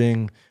I'm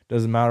hurting. It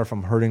doesn't matter if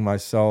I'm hurting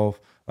myself.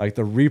 Like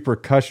the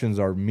repercussions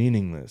are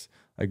meaningless.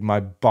 Like my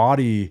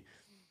body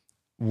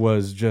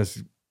was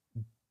just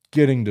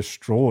getting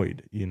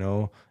destroyed, you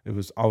know?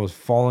 I was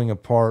falling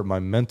apart. My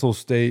mental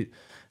state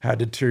had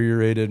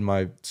deteriorated.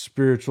 My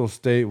spiritual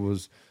state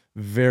was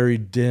very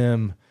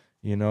dim,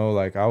 you know,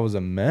 like I was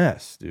a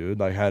mess,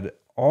 dude. I had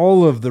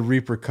all of the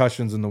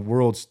repercussions in the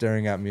world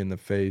staring at me in the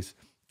face.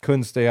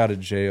 Couldn't stay out of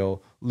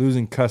jail,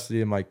 losing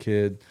custody of my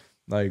kid,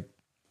 like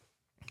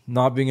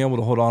not being able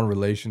to hold on to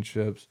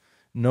relationships,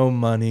 no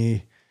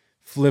money,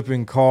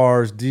 flipping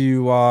cars,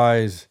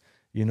 DUIs,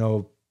 you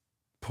know,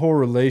 poor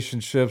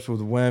relationships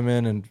with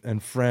women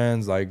and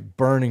friends, like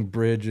burning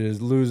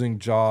bridges, losing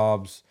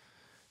jobs.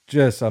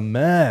 Just a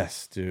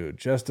mess, dude.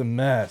 Just a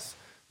mess.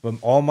 But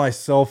all my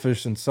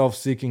selfish and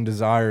self-seeking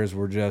desires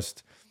were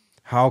just,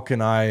 how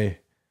can I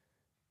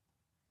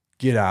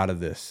get out of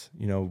this?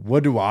 You know,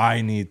 what do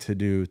I need to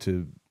do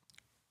to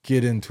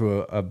get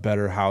into a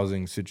better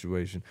housing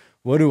situation?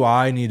 What do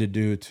I need to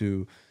do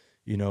to,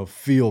 you know,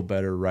 feel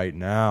better right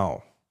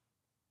now?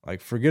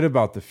 Like, forget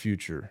about the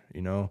future,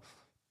 you know?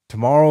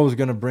 Tomorrow is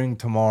going to bring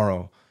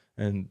tomorrow,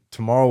 and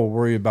tomorrow will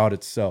worry about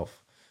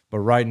itself. But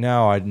right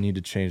now, I need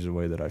to change the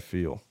way that I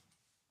feel.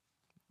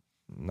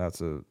 And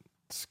that's a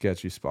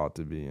sketchy spot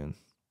to be in.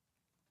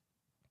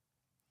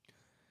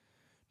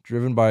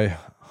 Driven by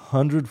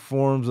 100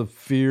 forms of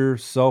fear,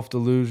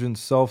 self-delusion,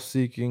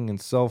 self-seeking, and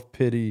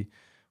self-pity,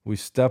 we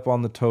step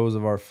on the toes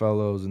of our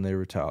fellows and they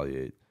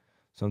retaliate.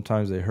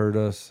 Sometimes they hurt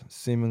us,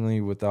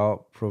 seemingly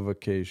without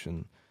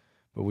provocation,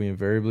 but we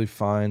invariably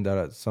find that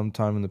at some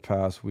time in the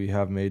past we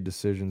have made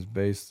decisions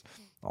based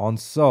on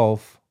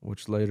self,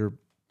 which later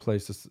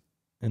place us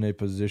in a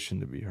position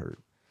to be hurt.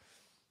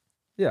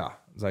 Yeah,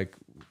 it's like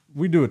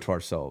we do it to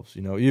ourselves,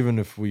 you know, even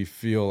if we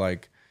feel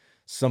like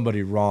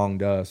somebody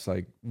wronged us,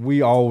 like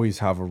we always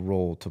have a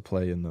role to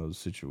play in those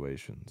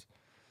situations.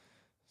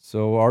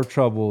 So our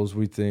troubles,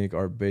 we think,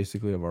 are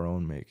basically of our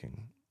own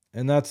making.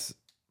 And that's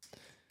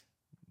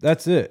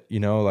it, you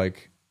know,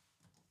 like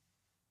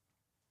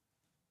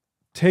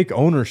take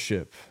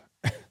ownership.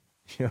 You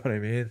know what I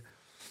mean?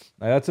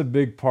 Like, that's a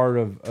big part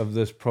of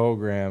this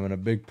program and a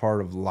big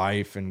part of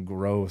life and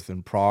growth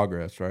and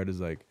progress, right?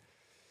 Is like,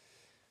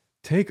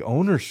 take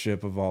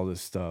ownership of all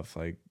this stuff.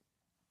 Like,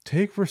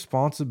 take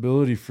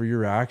responsibility for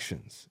your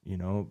actions, you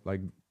know,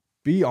 like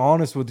be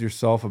honest with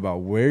yourself about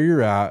where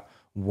you're at,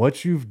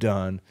 what you've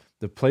done,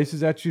 the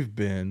places that you've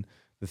been,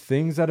 the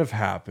things that have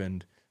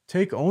happened.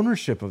 Take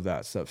ownership of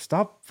that stuff.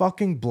 Stop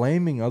fucking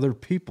blaming other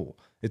people.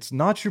 It's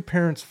not your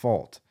parents'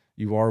 fault.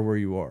 You are where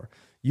you are.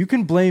 You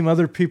can blame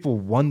other people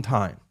one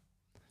time.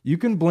 You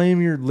can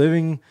blame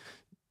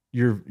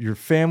your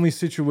family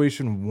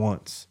situation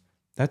once.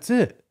 That's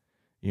it.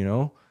 You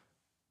know,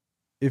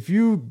 if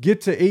you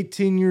get to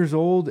 18 years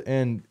old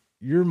and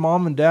your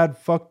mom and dad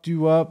fucked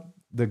you up,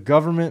 the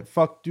government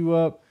fucked you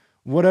up,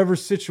 whatever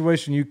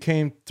situation you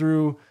came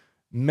through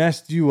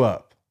messed you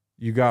up.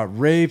 You got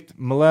raped,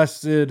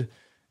 molested,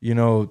 you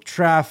know,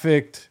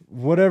 trafficked,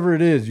 whatever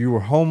it is. You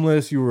were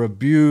homeless, you were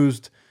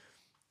abused.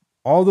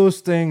 All those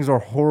things are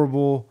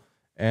horrible,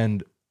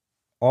 and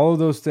all of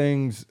those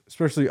things,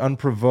 especially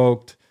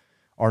unprovoked,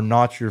 are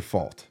not your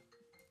fault.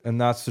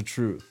 And that's the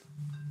truth.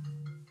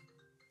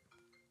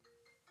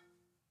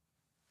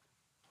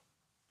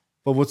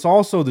 But what's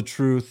also the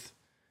truth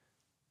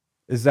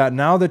is that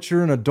now that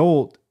you're an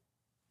adult,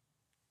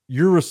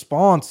 your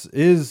response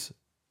is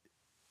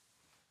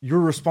your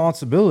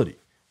responsibility.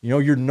 You know,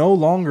 you're no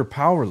longer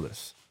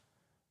powerless,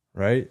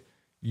 right?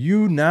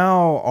 You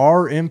now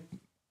are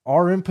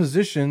in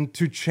position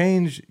to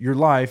change your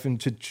life and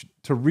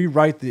to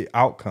rewrite the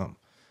outcome.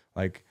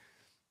 Like,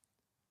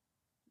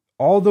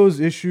 all those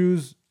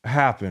issues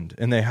happened,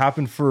 and they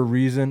happened for a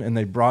reason, and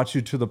they brought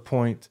you to the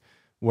point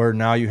where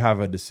now you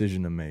have a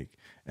decision to make.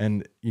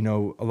 And, you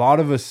know, a lot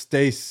of us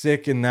stay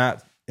sick in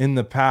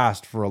the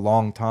past for a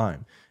long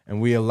time.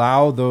 And we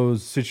allow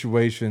those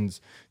situations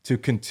to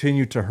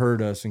continue to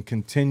hurt us and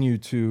continue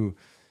to,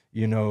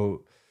 you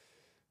know,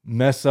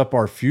 mess up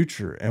our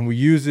future. And we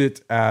use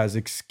it as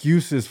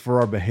excuses for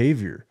our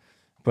behavior.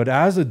 But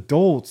as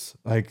adults,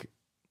 like,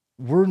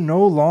 we're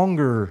no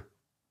longer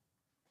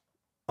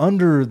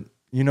under,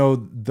 you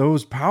know,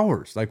 those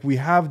powers. Like, we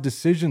have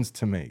decisions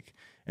to make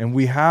and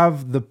we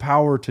have the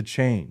power to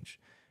change.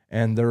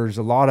 And there's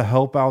a lot of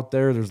help out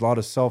there. There's a lot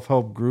of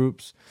self-help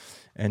groups.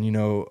 And, you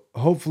know,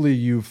 hopefully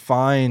you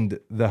find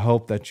the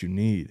help that you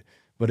need.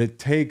 But it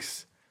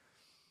takes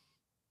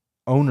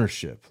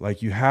ownership.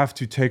 Like, you have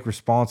to take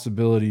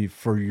responsibility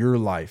for your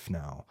life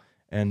now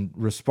and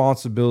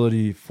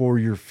responsibility for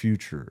your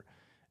future.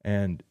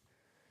 And,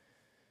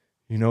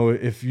 you know,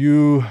 if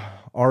you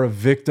are a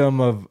victim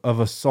of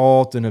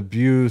assault and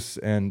abuse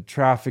and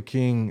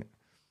trafficking,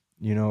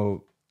 you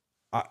know,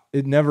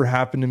 it never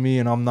happened to me,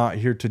 and I'm not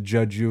here to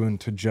judge you and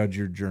to judge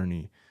your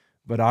journey.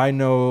 But I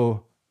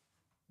know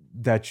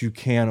that you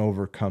can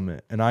overcome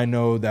it. And I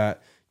know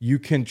that you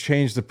can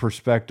change the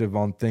perspective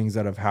on things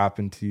that have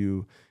happened to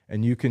you,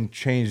 and you can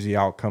change the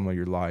outcome of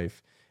your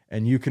life.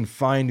 And you can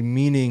find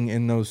meaning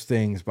in those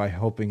things by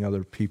helping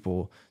other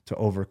people to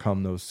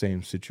overcome those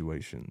same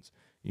situations.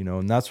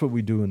 And that's what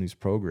we do in these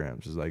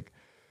programs, is like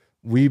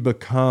we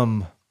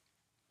become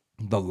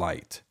the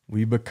light.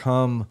 We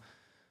become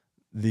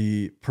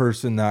the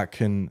person that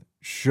can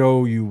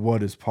show you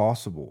what is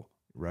possible,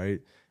 right?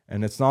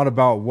 And it's not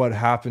about what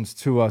happens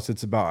to us.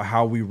 It's about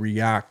how we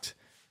react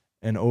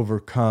and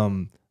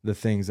overcome the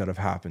things that have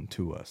happened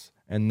to us.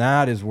 And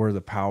that is where the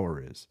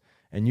power is.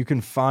 And you can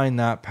find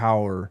that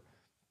power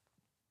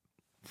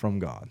from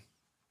God.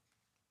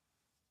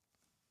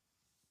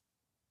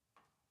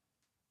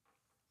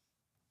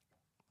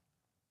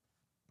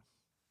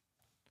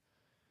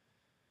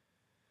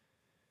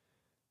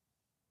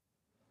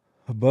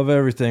 Above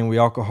everything, we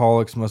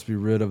alcoholics must be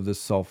rid of this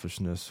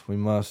selfishness. We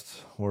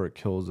must, or it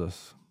kills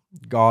us.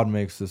 God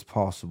makes this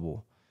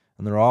possible,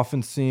 and there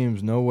often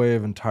seems no way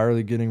of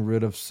entirely getting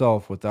rid of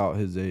self without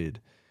his aid.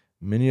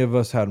 Many of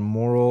us had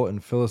moral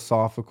and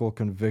philosophical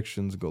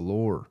convictions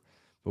galore,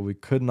 but we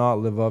could not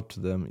live up to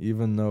them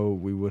even though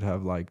we would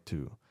have liked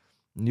to.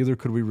 Neither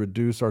could we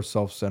reduce our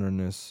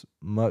self-centeredness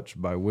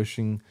much by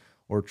wishing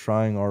or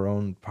trying on our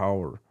own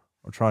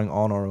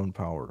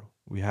power.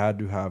 We had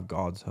to have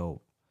God's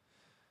help.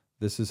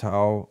 This is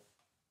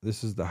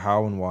the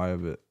how and why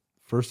of it.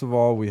 First of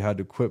all, we had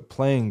to quit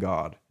playing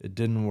God. It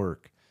didn't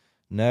work.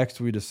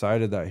 Next, we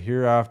decided that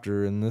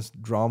hereafter in this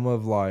drama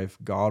of life,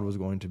 God was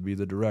going to be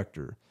the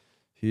director.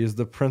 He is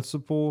the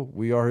principal,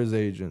 we are his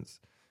agents.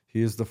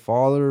 He is the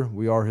father,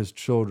 we are his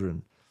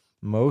children.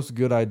 Most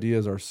good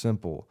ideas are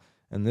simple,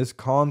 and this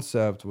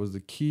concept was the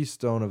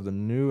keystone of the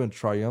new and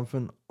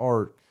triumphant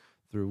arc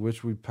through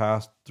which we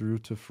passed through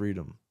to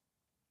freedom.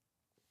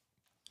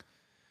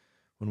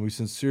 When we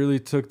sincerely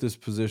took this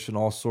position,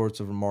 all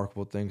sorts of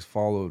remarkable things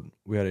followed.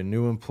 We had a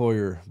new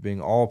employer, being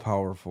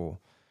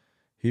all-powerful.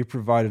 He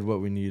provided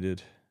what we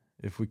needed.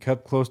 If we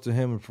kept close to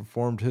him and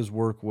performed his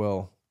work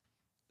well,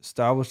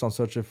 established on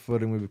such a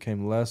footing, we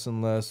became less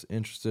and less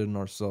interested in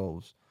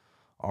ourselves,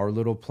 our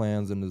little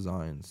plans and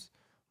designs.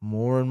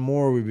 More and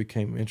more we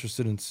became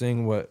interested in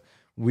seeing what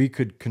we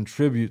could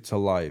contribute to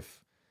life.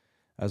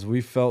 As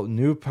we felt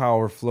new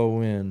power flow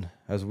in,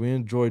 as we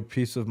enjoyed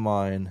peace of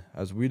mind,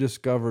 as we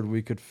discovered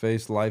we could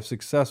face life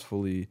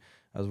successfully,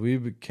 as we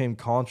became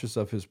conscious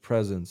of his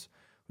presence,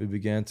 we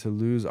began to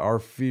lose our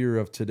fear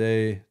of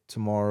today,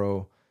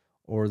 tomorrow,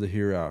 or the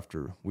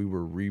hereafter. We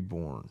were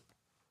reborn.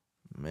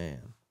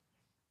 Man,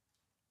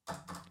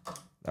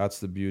 that's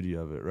the beauty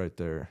of it right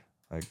there.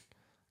 Like,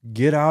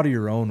 get out of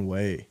your own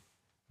way,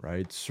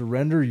 right?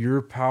 Surrender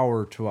your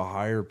power to a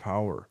higher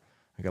power.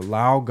 Like,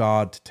 allow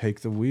God to take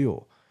the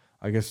wheel.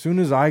 Like, as soon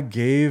as I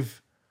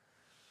gave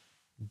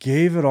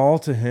it all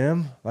to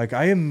him, like,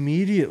 I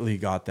immediately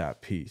got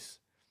that peace.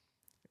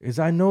 Is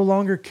I no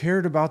longer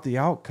cared about the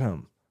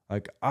outcome.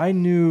 Like, I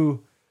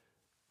knew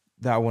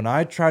that when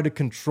I tried to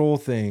control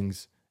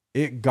things,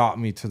 it got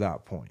me to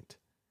that point.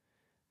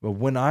 But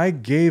when I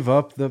gave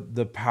up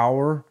the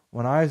power,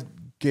 when I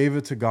gave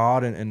it to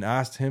God and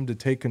asked him to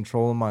take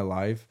control of my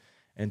life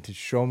and to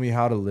show me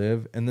how to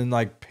live, and then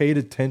like paid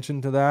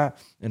attention to that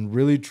and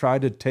really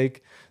tried to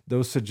take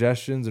those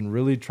suggestions and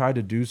really tried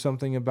to do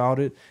something about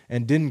it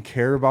and didn't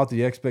care about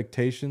the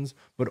expectations,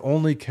 but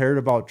only cared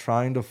about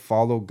trying to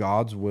follow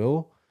God's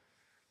will,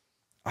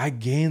 I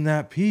gained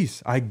that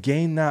peace. I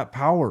gained that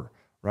power,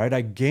 right?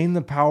 I gained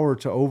the power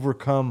to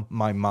overcome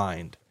my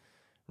mind,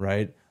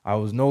 right? I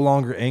was no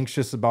longer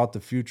anxious about the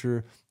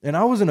future, and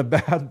I was in a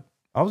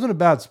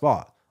bad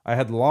spot. I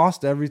had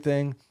lost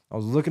everything. I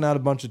was looking at a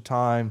bunch of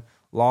time,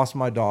 lost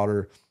my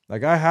daughter.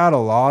 Like, I had a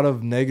lot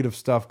of negative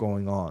stuff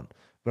going on,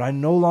 but I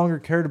no longer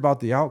cared about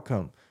the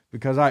outcome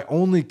because I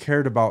only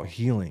cared about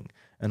healing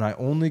and I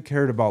only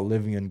cared about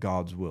living in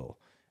God's will.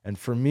 And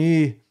for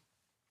me,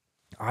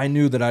 I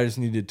knew that I just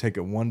needed to take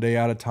it one day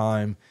at a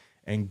time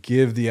and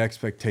give the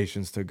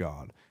expectations to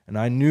God. And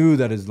I knew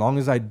that as long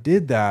as I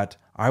did that,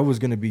 I was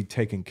going to be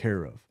taken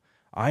care of.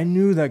 I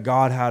knew that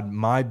God had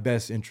my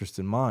best interest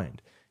in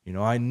mind.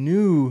 I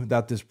knew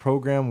that this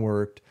program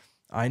worked.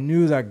 I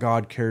knew that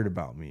God cared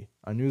about me.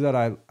 I knew that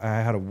I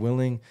had a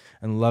willing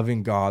and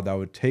loving God that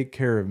would take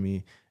care of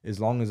me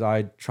as long as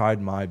I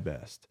tried my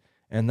best.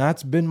 And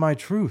that's been my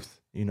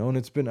truth, and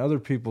it's been other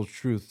people's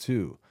truth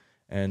too.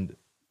 And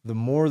the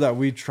more that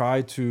we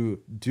try to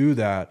do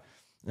that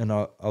and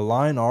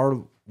align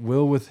our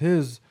will with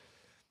his,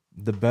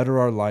 the better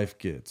our life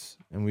gets.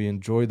 And we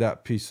enjoy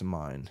that peace of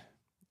mind.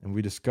 And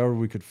we discover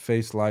we could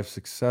face life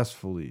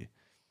successfully.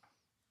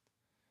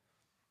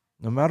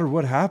 No matter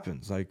what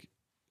happens, like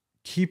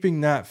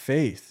keeping that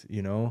faith,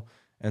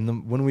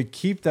 and when we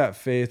keep that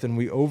faith and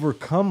we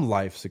overcome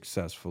life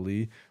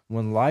successfully,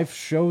 when life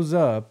shows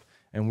up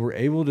and we're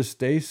able to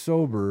stay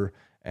sober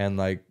and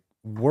like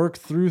work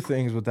through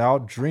things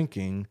without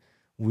drinking,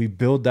 we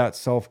build that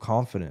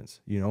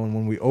self-confidence, and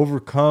when we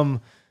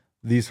overcome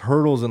these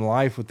hurdles in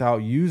life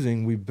without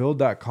using, we build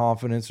that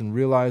confidence and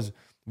realize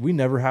we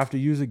never have to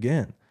use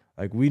again.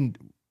 Like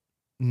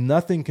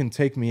nothing can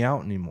take me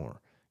out anymore.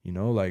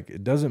 Like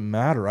it doesn't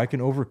matter. I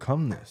can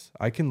overcome this.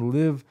 I can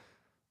live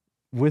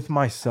with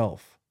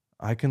myself.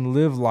 I can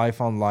live life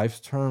on life's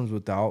terms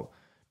without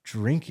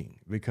drinking,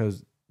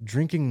 because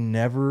drinking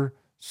never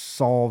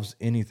solves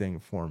anything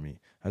for me.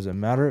 As a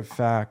matter of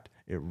fact,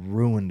 it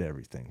ruined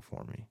everything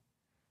for me.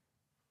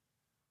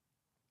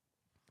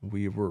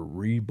 We were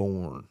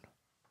reborn.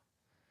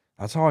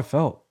 That's how I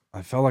felt.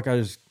 I felt like I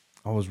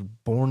was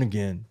born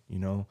again, you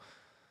know.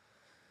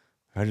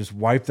 I just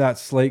wiped that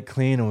slate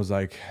clean and was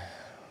like,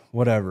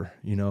 whatever,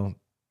 you know.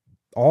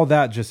 All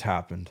that just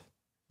happened.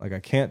 Like, I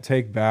can't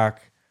take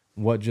back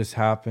what just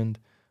happened.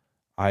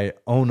 I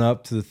own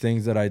up to the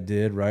things that I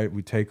did, right?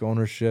 We take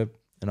ownership,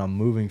 and I'm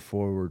moving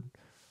forward.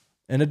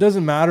 And it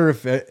doesn't matter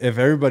if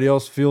everybody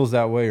else feels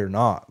that way or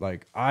not.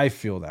 Like, I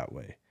feel that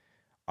way.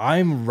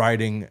 I'm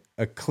writing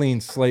a clean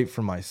slate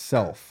for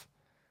myself.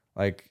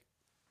 Like,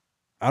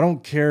 I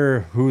don't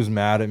care who's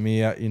mad at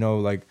me. You know,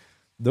 like,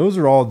 those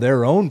are all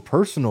their own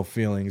personal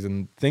feelings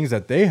and things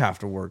that they have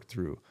to work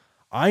through.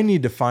 I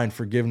need to find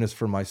forgiveness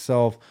for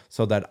myself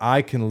so that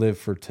I can live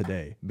for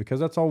today, because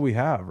that's all we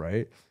have,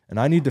 right? And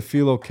I need to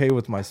feel okay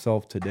with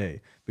myself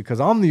today,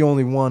 because I'm the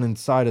only one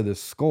inside of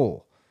this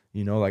skull.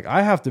 You know, like,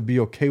 I have to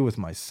be okay with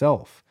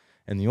myself.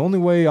 And the only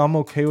way I'm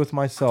okay with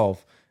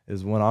myself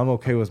is when I'm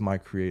okay with my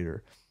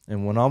Creator.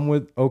 And when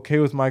I'm okay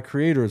with my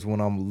Creator is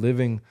when I'm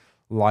living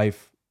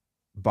life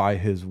by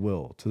His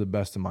will to the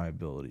best of my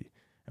ability.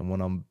 And when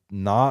I'm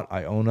not,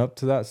 I own up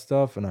to that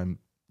stuff, and I'm,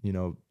 you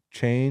know,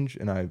 change,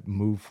 and I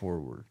move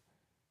forward.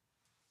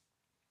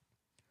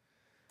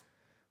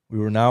 We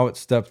were now at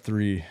step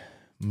 3.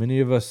 Many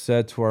of us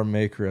said to our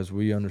Maker as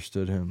we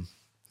understood Him,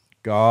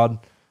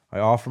 God, I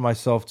offer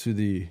myself to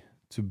Thee,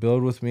 to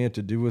build with me and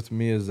to do with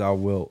me as Thou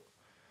wilt.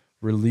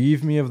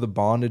 Relieve me of the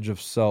bondage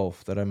of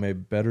self, that I may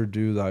better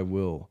do Thy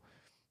will.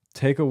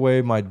 Take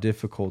away my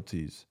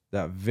difficulties,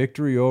 that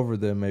victory over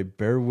them may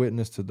bear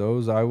witness to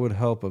those I would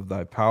help of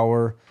Thy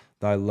power,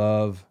 Thy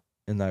love,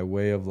 and Thy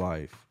way of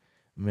life.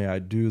 May I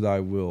do Thy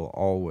will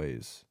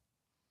always.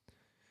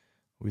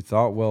 We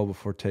thought well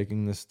before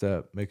taking this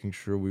step, making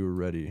sure we were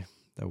ready,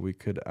 that we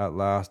could at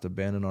last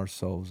abandon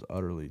ourselves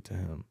utterly to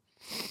Him.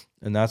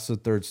 And that's the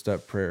 3rd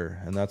step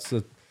prayer. And that's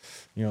the,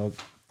 you know,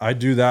 I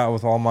do that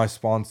with all my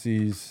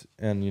sponsees.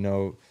 And, you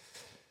know,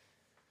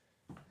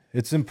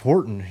 it's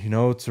important, you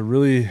know, to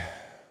really,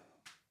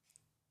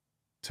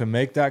 to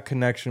make that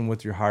connection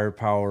with your higher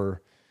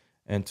power,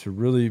 and to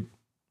really,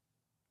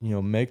 you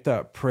know, make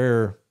that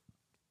prayer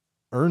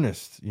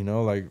earnest, you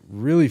know, like,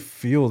 really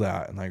feel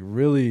that, and like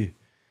really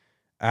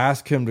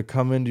ask Him to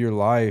come into your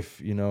life,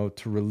 you know,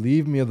 to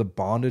relieve me of the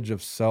bondage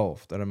of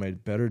self, that I may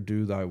better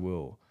do Thy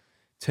will.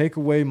 Take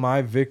away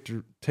my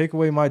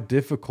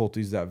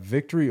difficulties, that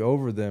victory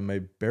over them may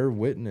bear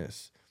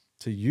witness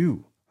to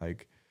You.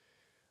 Like,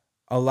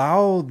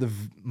 allow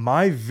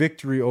my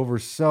victory over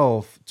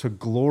self to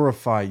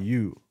glorify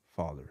You,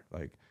 Father.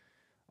 Like,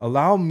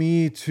 allow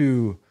me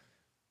to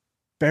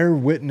bear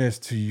witness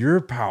to Your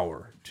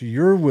power, to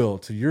Your will,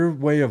 to Your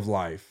way of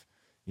life.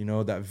 You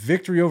know, that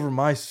victory over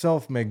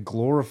myself may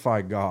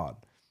glorify God,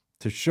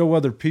 to show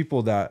other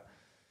people that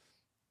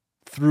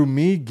through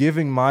me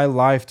giving my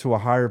life to a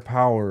higher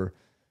power,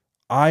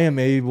 I am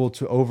able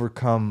to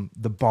overcome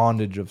the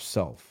bondage of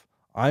self.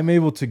 I'm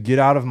able to get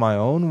out of my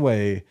own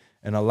way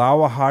and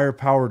allow a higher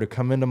power to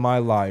come into my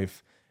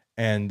life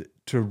and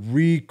to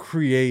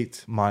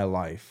recreate my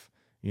life.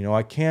 You know,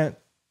 I can't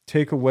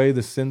take away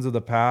the sins of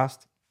the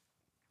past.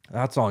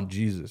 That's on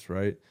Jesus,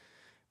 right?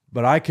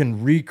 But I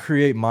can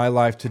recreate my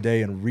life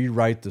today and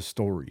rewrite the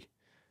story.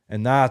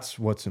 And that's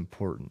what's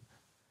important,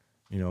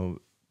 you know,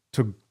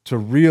 to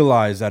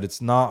realize that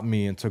it's not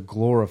me, and to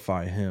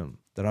glorify Him,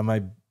 that I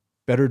might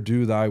better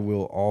do Thy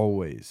will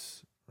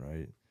always,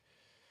 right?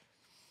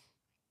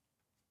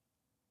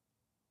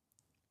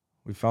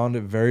 We found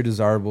it very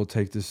desirable to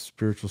take this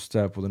spiritual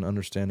step with an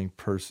understanding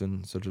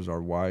person, such as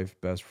our wife,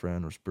 best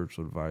friend, or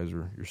spiritual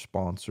advisor, your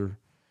sponsor.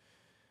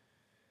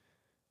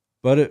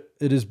 But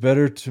it is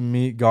better to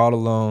meet God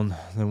alone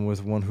than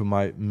with one who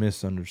might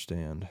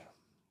misunderstand.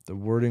 The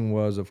wording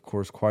was, of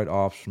course, quite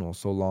optional,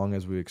 so long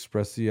as we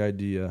expressed the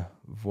idea,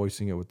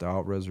 voicing it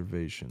without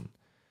reservation.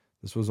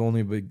 This was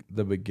only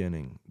the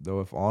beginning,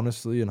 though if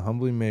honestly and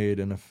humbly made,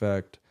 in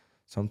effect,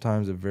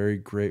 sometimes a very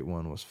great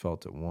one was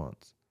felt at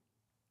once.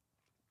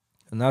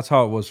 And that's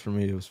how it was for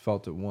me. It was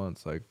felt at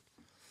once. Like,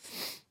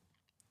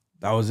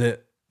 that was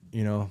it.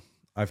 You know,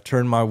 I've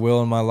turned my will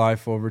and my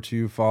life over to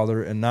You,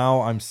 Father, and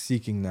now I'm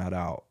seeking that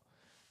out.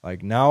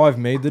 Like, now I've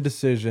made the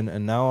decision,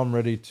 and now I'm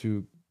ready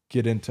to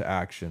get into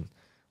action.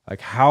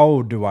 Like,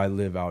 how do I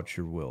live out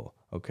Your will?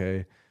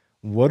 Okay.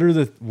 What are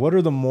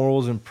the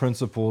morals and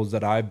principles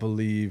that I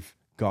believe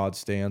God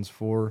stands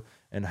for,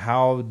 and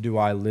how do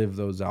I live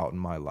those out in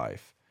my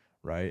life?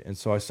 Right. And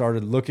so I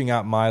started looking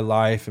at my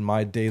life and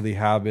my daily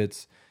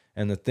habits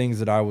and the things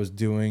that I was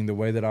doing, the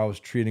way that I was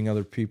treating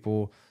other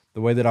people,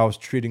 the way that I was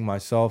treating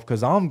myself,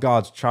 because I'm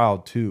God's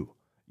child too.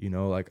 You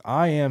know, like,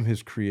 I am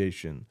His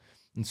creation.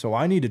 And so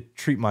I need to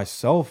treat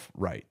myself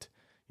right.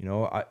 You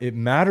know, it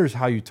matters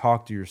how you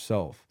talk to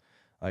yourself.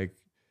 Like,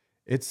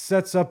 it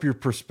sets up your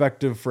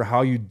perspective for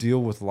how you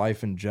deal with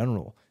life in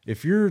general.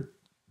 If you're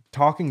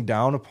talking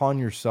down upon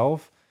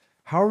yourself,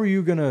 how are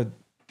you going to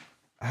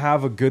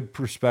have a good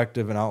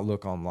perspective and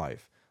outlook on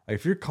life? Like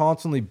if you're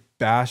constantly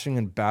bashing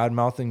and bad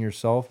mouthing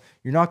yourself,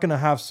 you're not going to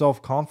have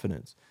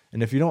self-confidence.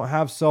 And if you don't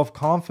have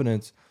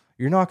self-confidence,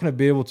 you're not going to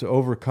be able to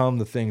overcome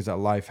the things that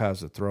life has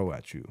to throw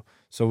at you.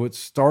 So it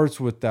starts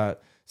with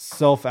that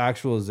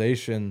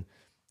self-actualization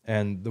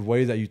and the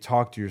way that you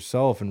talk to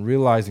yourself and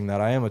realizing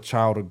that I am a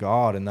child of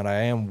God and that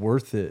I am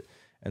worth it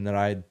and that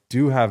I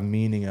do have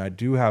meaning and I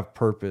do have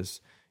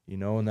purpose,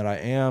 and that I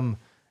am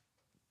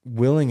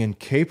willing and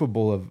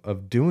capable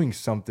of doing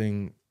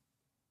something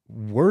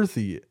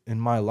worthy in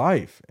my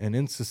life and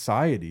in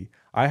society.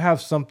 I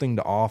have something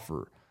to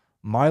offer.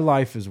 My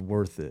life is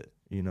worth it,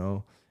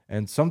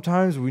 And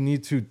sometimes we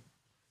need to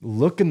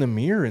look in the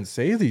mirror and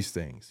say these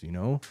things,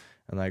 and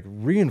like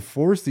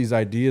reinforce these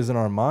ideas in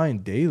our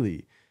mind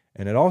daily.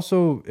 And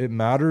it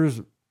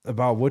matters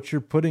about what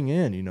you're putting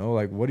in,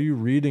 like what are you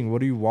reading?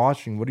 What are you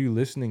watching? What are you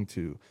listening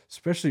to?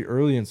 Especially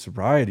early in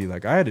sobriety.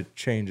 Like I had to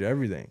change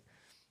everything.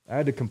 I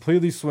had to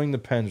completely swing the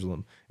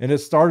pendulum. And it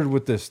started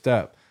with this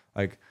step,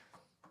 like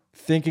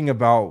thinking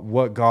about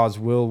what God's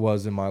will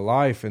was in my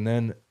life and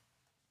then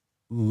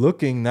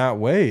looking that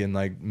way and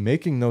like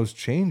making those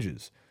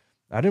changes.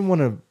 I didn't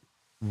want to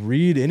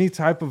read any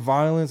type of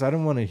violence. I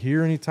didn't want to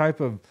hear any type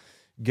of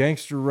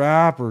gangster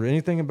rap or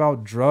anything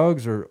about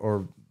drugs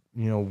or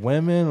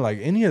women, like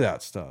any of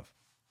that stuff.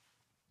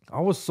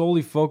 I was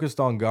solely focused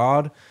on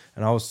God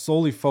and I was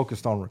solely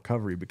focused on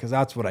recovery because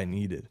that's what I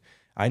needed.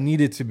 I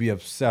needed to be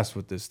obsessed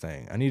with this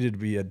thing. I needed to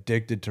be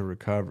addicted to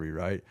recovery,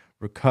 right?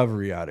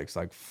 Recovery addicts,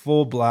 like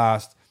full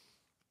blast,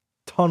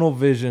 tunnel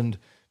visioned,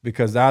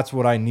 because that's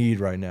what I need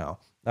right now.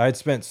 I had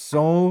spent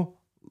so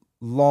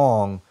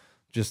long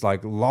just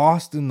like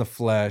lost in the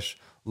flesh,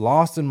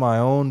 lost in my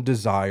own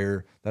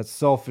desire, that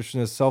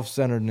selfishness,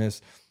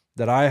 self-centeredness,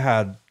 that I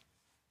had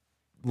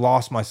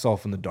lost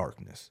myself in the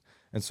darkness.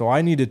 And so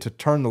I needed to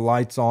turn the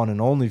lights on and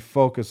only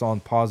focus on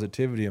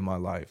positivity in my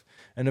life.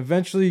 And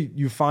eventually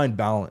you find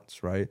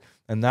balance, right?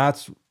 And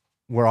that's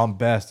where I'm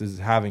best, is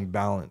having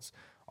balance.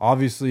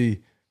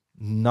 Obviously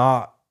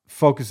not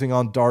focusing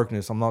on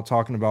darkness. I'm not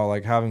talking about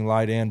like having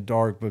light and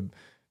dark, but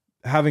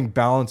having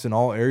balance in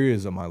all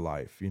areas of my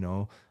life.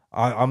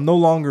 I'm no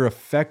longer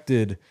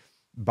affected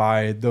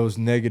by those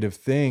negative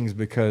things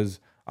because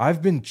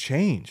I've been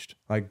changed.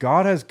 Like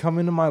God has come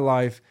into my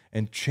life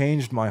and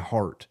changed my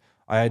heart.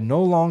 I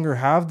no longer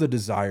have the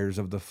desires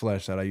of the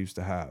flesh that I used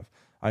to have.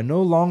 I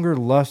no longer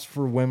lust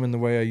for women the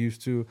way I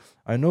used to.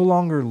 I no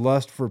longer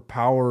lust for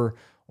power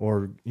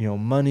or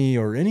money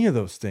or any of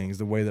those things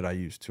the way that I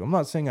used to. I'm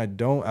not saying I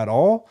don't at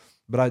all,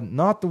 but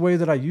not the way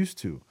that I used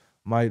to.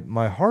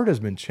 My heart has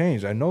been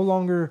changed. I no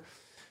longer,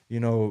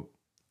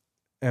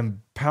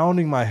 am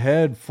pounding my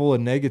head full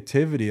of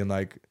negativity and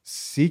like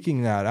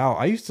seeking that out.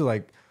 I used to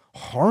like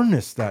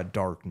harness that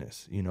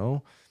darkness,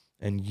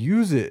 and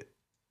use it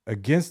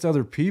against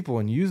other people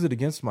and use it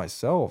against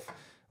myself.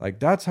 Like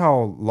that's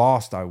how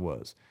lost I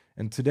was.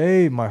 And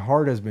today my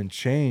heart has been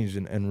changed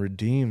and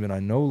redeemed, and I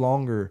no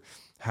longer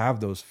have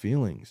those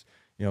feelings.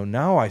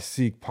 Now I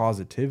seek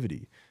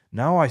positivity.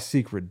 Now I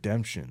seek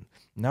redemption.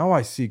 Now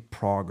I seek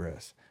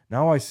progress.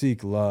 Now I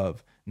seek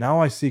love.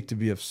 Now I seek to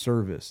be of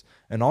service.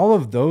 And all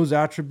of those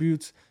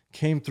attributes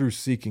came through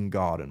seeking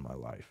God in my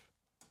life.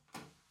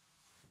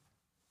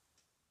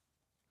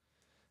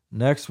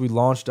 Next, we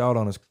launched out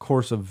on a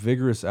course of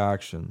vigorous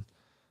action,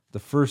 the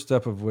first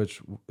step of which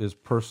is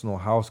personal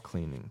house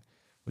cleaning,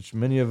 which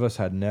many of us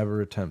had never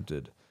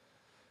attempted.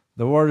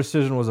 Though our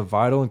decision was a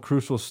vital and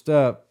crucial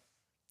step,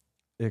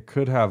 it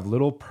could have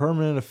little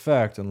permanent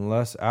effect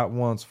unless at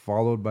once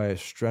followed by a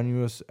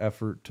strenuous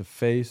effort to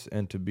face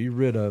and to be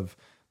rid of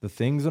the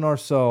things in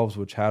ourselves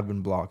which had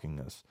been blocking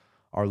us.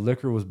 Our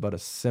liquor was but a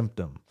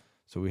symptom,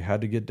 so we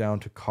had to get down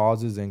to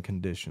causes and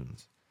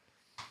conditions.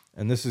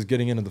 And this is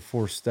getting into the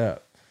fourth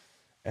step.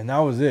 And that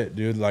was it,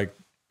 dude. Like,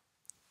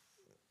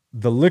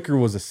 the liquor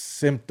was a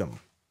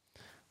symptom.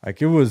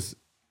 Like, it was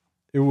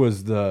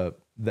the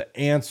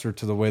answer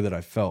to the way that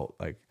I felt.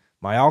 Like,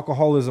 my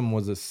alcoholism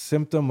was a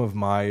symptom of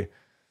my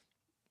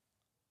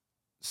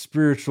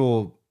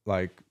spiritual,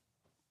 like,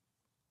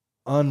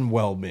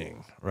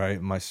 unwell-being,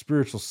 right? My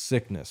spiritual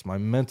sickness, my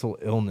mental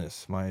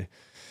illness, my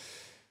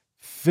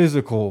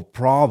physical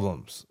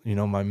problems,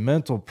 my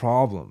mental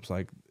problems,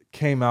 like,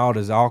 came out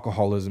as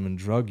alcoholism and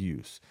drug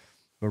use.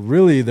 But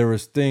really, there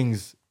was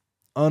things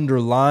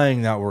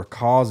underlying that were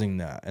causing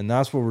that. And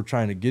that's what we're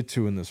trying to get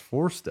to in this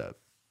fourth step.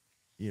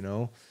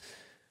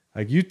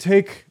 Like, you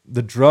take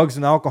the drugs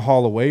and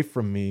alcohol away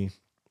from me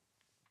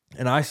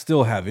and I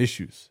still have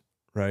issues,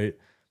 right?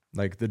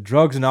 Like, the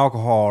drugs and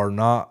alcohol are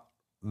not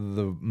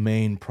the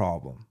main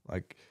problem.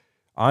 Like,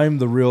 I'm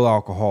the real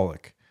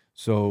alcoholic.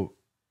 So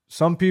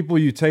some people,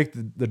 you take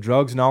the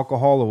drugs and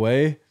alcohol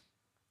away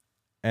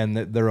and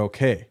they're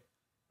okay,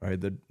 right?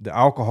 The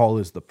alcohol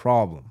is the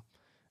problem.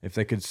 If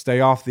they could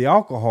stay off the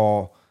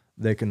alcohol,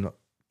 they can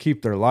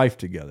keep their life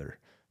together.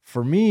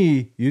 For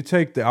me, you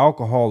take the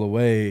alcohol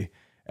away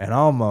and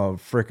I'm a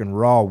freaking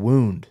raw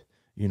wound,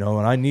 and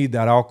I need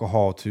that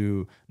alcohol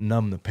to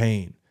numb the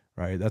pain.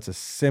 right? That's a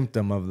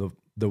symptom of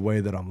the way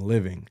that I'm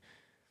living.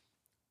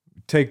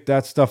 Take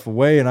that stuff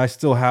away and I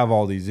still have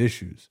all these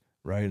issues,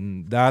 right?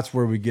 And that's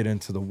where we get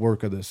into the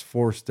work of this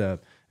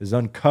 4-step, is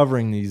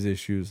uncovering these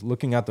issues,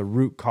 looking at the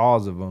root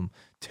cause of them,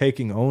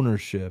 taking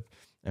ownership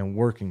and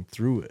working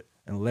through it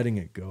and letting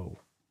it go.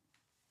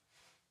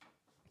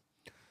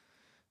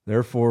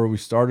 Therefore, we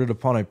started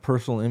upon a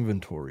personal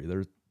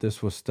inventory.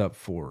 This was step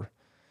 4.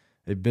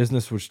 A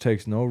business which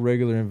takes no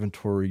regular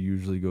inventory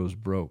usually goes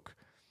broke.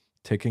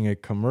 Taking a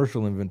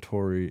commercial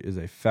inventory is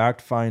a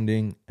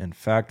fact-finding and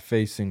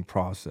fact-facing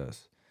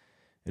process.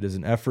 It is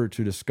an effort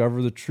to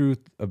discover the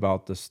truth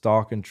about the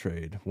stock and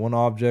trade. One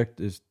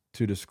object is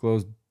to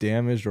disclose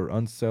damaged or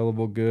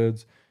unsellable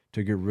goods,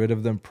 to get rid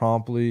of them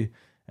promptly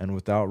and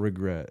without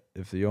regret.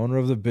 If the owner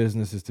of the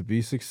business is to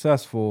be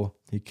successful,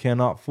 he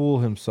cannot fool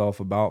himself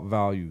about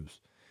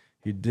values.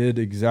 He did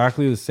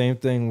exactly the same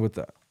thing with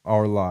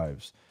our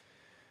lives.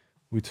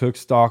 We took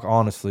stock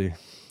honestly.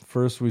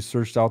 First, we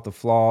searched out the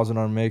flaws in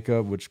our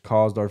makeup which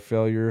caused our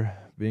failure,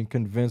 being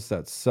convinced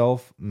that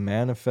self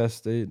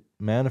manifested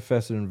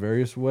in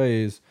various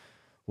ways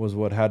was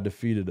what had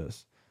defeated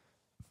us.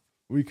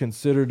 We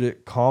considered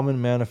it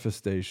common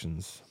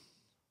manifestations.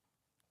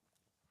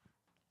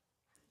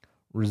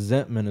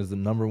 Resentment is the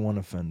number one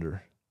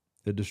offender.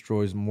 It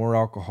destroys more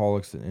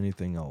alcoholics than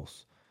anything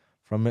else.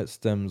 From it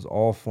stems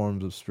all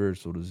forms of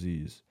spiritual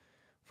disease.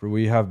 For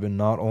we have been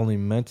not only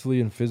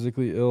mentally and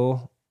physically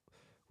ill,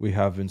 we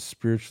have been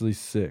spiritually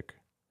sick.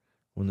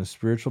 When the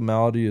spiritual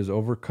malady is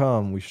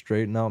overcome, we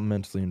straighten out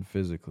mentally and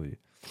physically.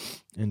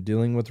 In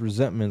dealing with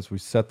resentments, we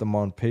set them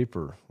on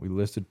paper. We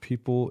listed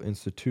people,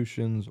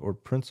 institutions, or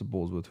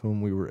principles with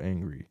whom we were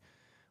angry.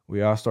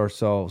 We asked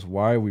ourselves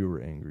why we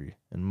were angry.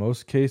 In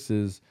most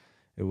cases,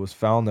 it was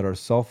found that our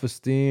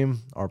self-esteem,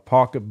 our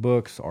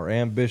pocketbooks, our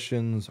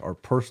ambitions, our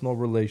personal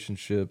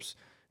relationships,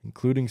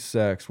 including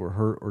sex, were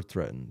hurt or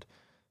threatened.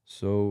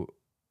 So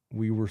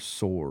we were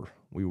sore.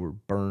 We were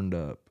burned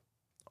up.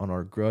 On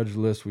our grudge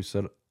list, we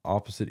set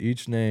opposite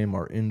each name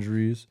our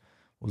injuries.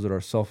 Was it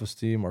our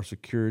self-esteem, our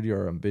security,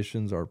 our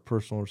ambitions, our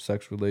personal or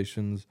sex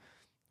relations,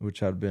 which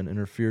had been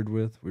interfered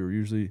with? We were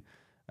usually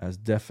as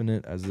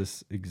definite as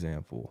this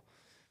example.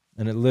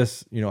 And it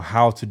lists,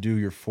 how to do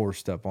your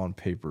 4-step on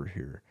paper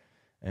here.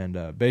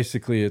 And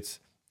basically it's,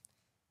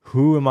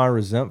 who am I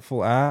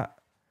resentful at?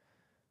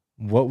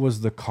 What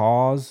was the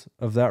cause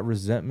of that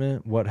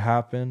resentment? What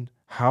happened?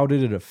 How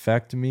did it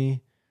affect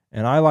me?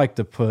 And I like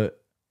to put,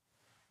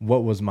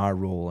 what was my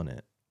role in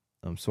it?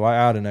 So I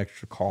add an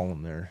extra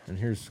column there. And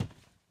here's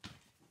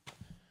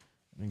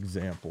an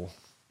example.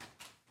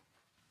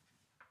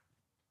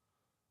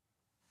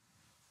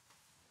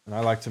 And I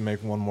like to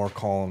make one more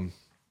column,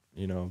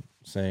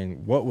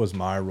 saying, what was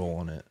my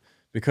role in it?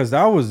 Because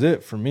that was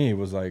it for me. It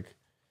was like,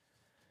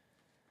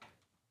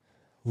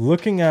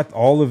 looking at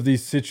all of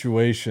these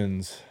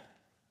situations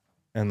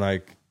and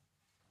like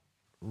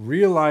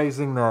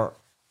realizing that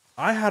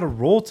I had a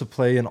role to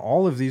play in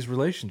all of these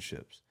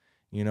relationships,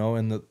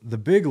 and the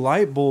big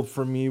light bulb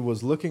for me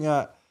was looking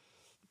at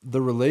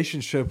the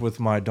relationship with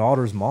my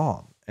daughter's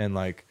mom. And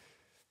like,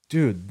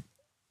 dude,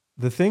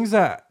 the things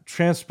that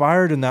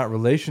transpired in that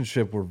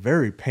relationship were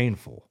very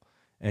painful.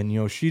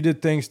 And, she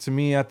did things to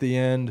me at the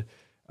end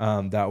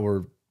that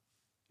were,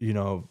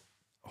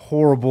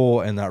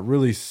 horrible and that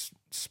really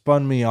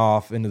spun me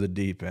off into the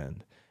deep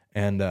end.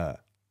 And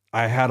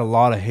I had a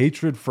lot of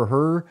hatred for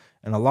her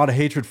and a lot of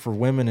hatred for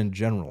women in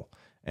general.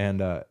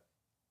 And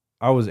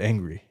I was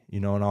angry,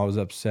 and I was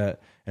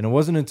upset. And it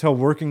wasn't until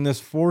working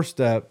this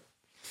 4-step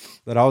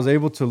that I was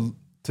able to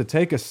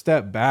take a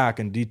step back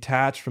and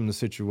detach from the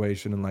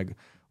situation and like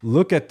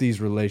look at these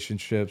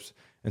relationships,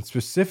 and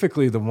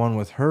specifically the one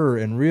with her,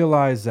 and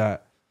realize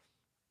that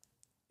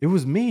it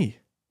was me.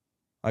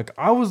 Like,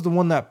 I was the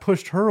one that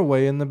pushed her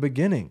away in the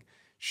beginning.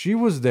 She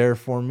was there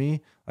for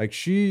me. Like,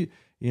 she,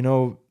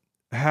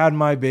 had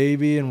my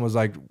baby and was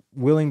like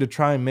willing to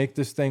try and make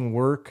this thing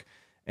work.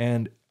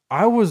 And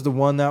I was the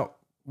one that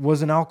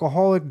was an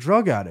alcoholic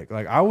drug addict.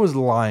 Like, I was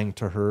lying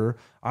to her.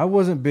 I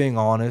wasn't being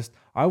honest.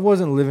 I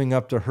wasn't living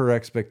up to her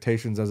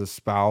expectations as a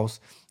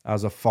spouse,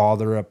 as a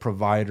father, a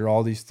provider,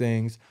 all these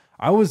things.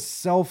 I was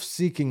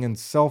self-seeking and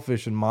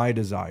selfish in my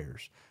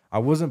desires. I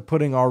wasn't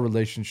putting our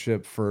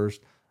relationship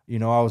first. I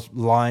was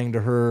lying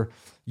to her,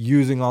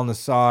 using on the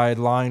side,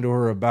 lying to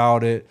her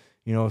about it,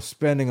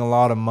 spending a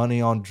lot of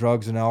money on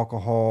drugs and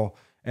alcohol,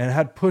 and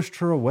had pushed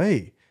her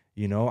away.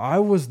 I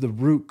was the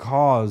root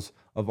cause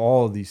of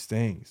all of these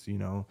things,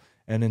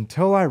 and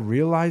until I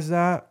realized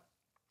that,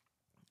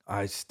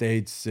 I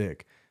stayed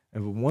sick.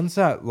 And once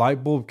that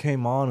light bulb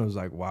came on, it was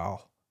like,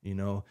 wow,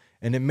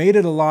 and it made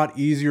it a lot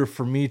easier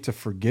for me to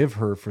forgive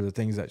her for the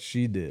things that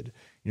she did,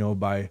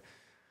 by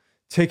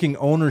taking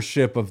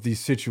ownership of these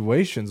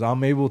situations.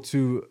 I'm able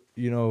to,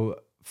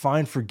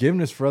 find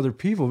forgiveness for other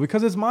people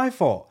because it's my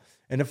fault.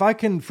 And if I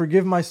can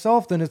forgive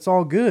myself, then it's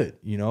all good,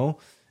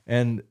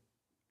 and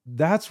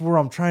that's where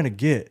I'm trying to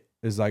get,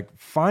 is like,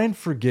 find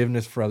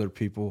forgiveness for other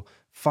people,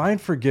 find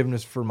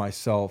forgiveness for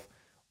myself,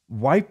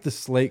 wipe the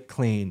slate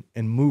clean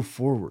and move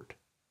forward.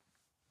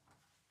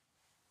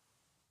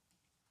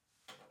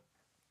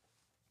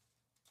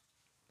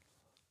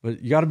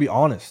 But you got to be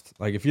honest.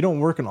 Like if you don't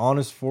work an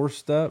honest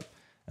 4-step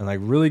and like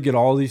really get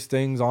all these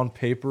things on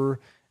paper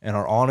and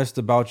are honest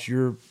about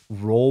your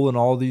role in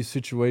all these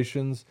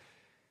situations,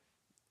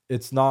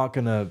 it's not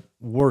going to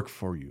work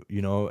for you,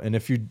 you know? And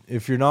if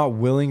you're not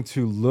willing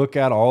to look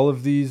at all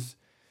of these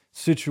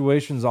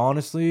situations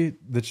honestly,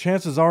 the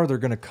chances are they're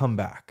going to come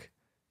back,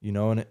 you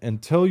know? And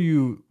until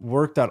you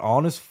work that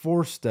honest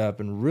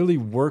 4-step and really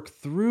work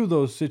through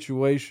those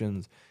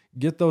situations,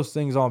 get those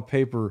things on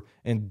paper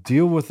and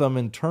deal with them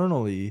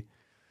internally,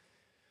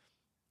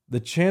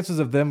 the chances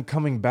of them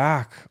coming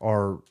back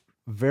are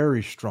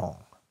very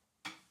strong.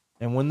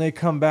 And when they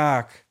come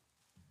back,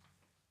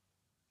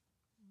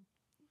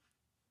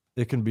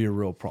 it can be a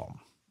real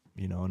problem,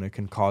 you know, and it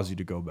can cause you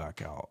to go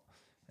back out.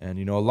 And,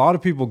 you know, a lot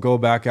of people go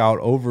back out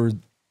over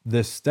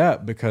this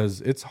step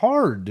because it's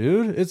hard,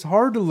 dude. It's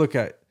hard to look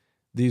at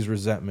these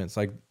resentments.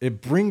 Like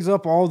it brings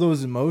up all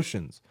those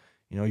emotions.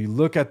 You know, you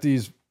look at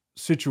these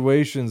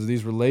situations,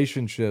 these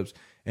relationships,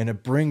 and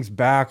it brings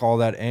back all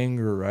that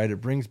anger, right?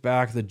 It brings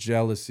back the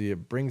jealousy.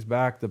 It brings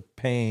back the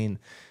pain,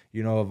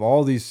 you know, of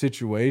all these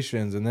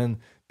situations. And then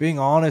being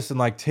honest and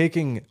like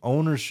taking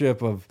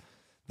ownership of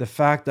the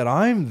fact that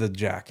I'm the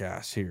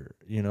jackass here,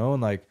 you know,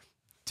 and like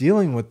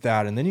dealing with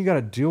that. And then you got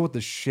to deal with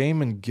the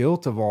shame and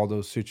guilt of all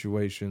those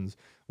situations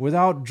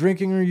without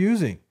drinking or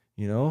using,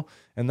 you know,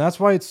 and that's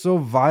why it's so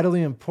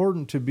vitally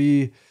important to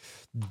be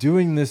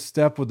doing this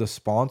step with a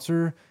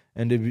sponsor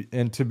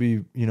and to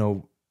be, you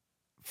know,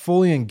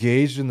 fully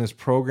engaged in this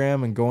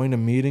program and going to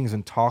meetings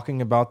and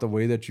talking about the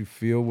way that you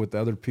feel with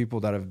other people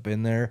that have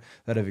been there,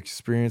 that have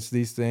experienced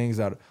these things,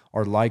 that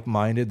are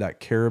like-minded, that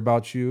care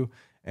about you.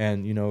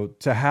 And, you know,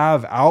 to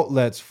have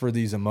outlets for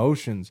these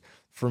emotions.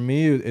 For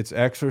me, it's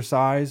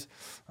exercise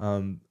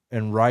and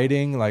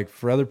writing. Like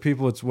for other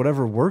people, it's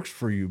whatever works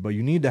for you, but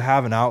you need to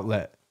have an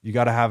outlet. You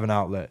got to have an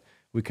outlet.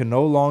 We can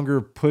no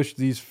longer push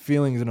these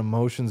feelings and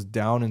emotions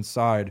down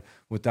inside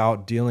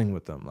without dealing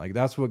with them. Like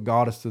that's what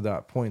got us to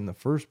that point in the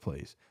first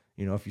place.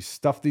 You know, if you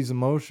stuff these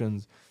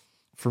emotions,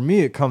 for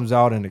me, it comes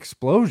out in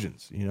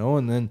explosions, you know,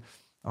 and then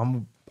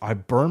I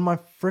burn my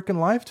freaking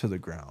life to the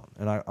ground,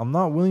 and I'm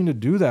not willing to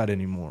do that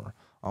anymore.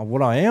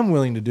 What I am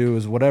willing to do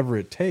is whatever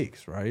it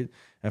takes, right?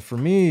 And for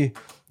me,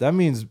 that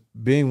means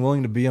being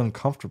willing to be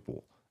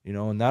uncomfortable, you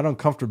know, and that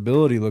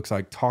uncomfortability looks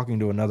like talking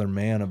to another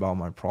man about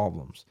my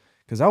problems,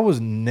 because that was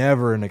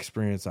never an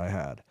experience I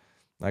had.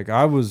 Like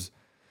I was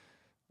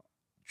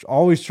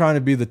always trying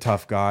to be the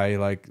tough guy,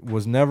 like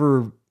was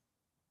never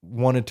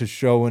wanted to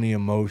show any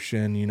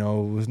emotion, you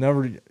know, you're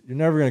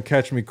never going to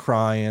catch me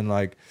crying.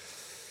 Like,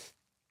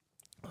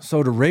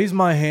 so to raise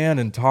my hand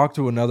and talk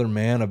to another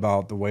man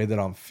about the way that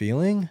I'm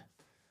feeling,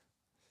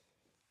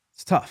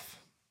 it's tough.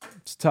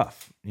 It's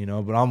tough, you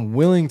know, but I'm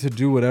willing to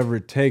do whatever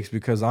it takes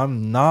because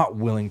I'm not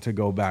willing to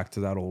go back to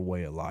that old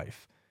way of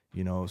life,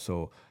 you know.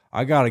 So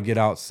I got to get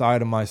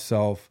outside of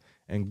myself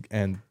and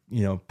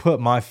you know, put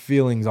my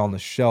feelings on the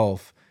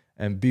shelf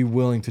and be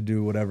willing to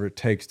do whatever it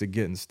takes to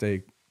get and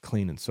stay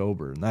clean and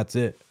sober. And that's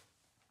it.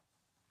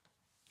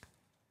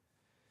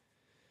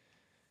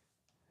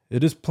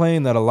 It is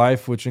plain that a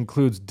life which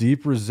includes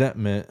deep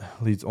resentment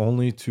leads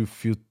only to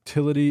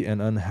futility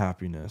and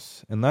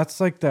unhappiness. And that's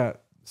like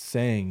that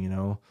saying, you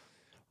know,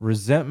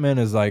 resentment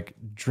is like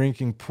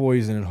drinking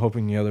poison and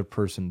hoping the other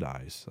person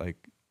dies.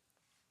 Like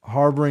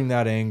harboring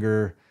that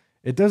anger,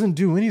 it doesn't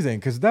do anything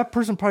because that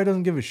person probably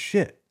doesn't give a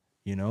shit,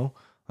 you know?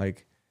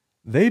 Like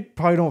they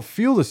probably don't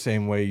feel the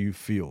same way you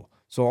feel.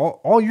 So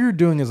all you're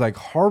doing is like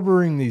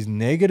harboring these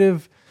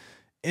negative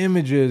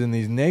images and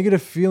these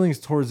negative feelings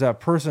towards that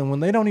person when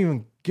they don't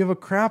even give a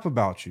crap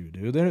about you,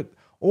 dude.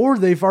 Or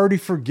they've already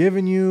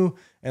forgiven you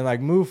and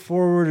like move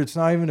forward. It's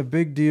not even a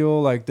big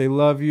deal. Like they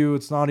love you.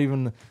 It's not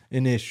even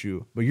an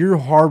issue, but you're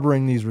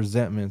harboring these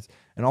resentments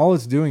and all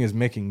it's doing is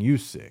making you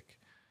sick.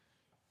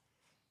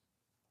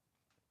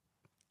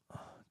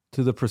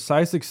 To the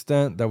precise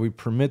extent that we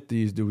permit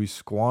these, do we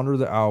squander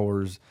the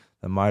hours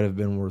that might have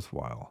been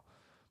worthwhile.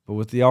 But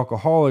with the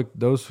alcoholic,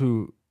 those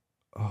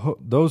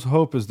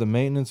hope is the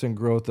maintenance and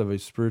growth of a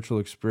spiritual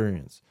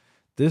experience.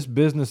 This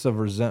business of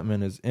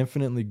resentment is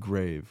infinitely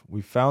grave.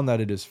 We found that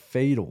it is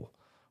fatal,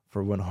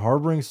 for when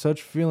harboring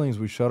such feelings,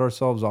 we shut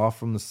ourselves off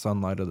from the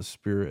sunlight of the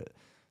spirit.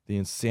 The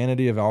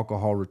insanity of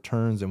alcohol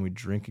returns and we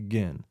drink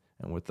again.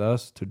 And with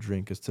us, to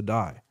drink is to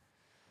die.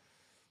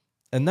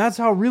 And that's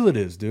how real it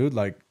is, dude.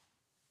 Like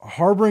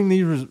harboring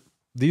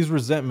these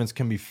resentments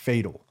can be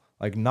fatal.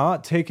 Like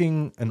not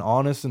taking an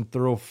honest and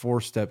thorough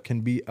 4-step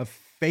can be a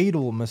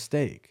fatal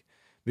mistake.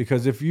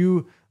 Because if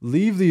you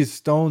leave these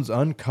stones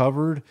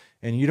uncovered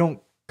and you don't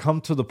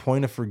come to the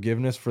point of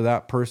forgiveness for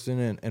that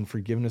person and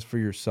forgiveness for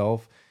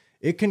yourself,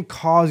 it can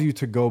cause you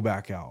to go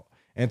back out.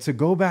 And to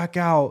go back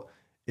out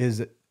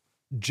is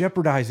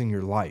jeopardizing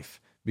your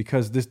life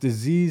because this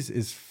disease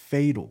is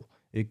fatal.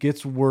 It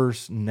gets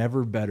worse,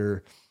 never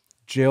better.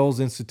 Jails,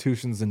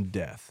 institutions, and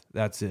death.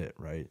 That's it,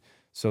 right?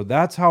 So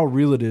that's how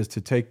real it is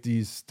to take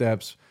these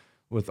steps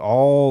with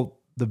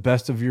all the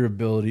best of your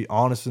ability,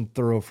 honest and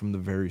thorough from the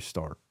very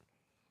start.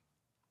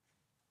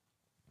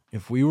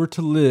 If we were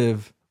to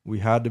live We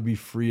had to be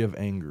free of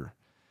anger.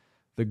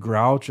 The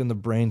grouch and the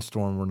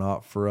brainstorm were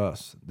not for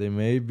us. They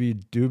may be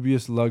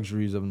dubious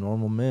luxuries of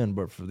normal men,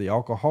 but for the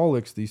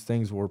alcoholics, these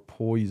things were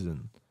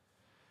poison.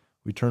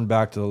 We turned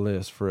back to the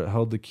list, for it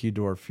held the key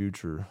to our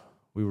future.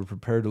 We were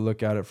prepared to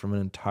look at it from an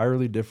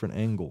entirely different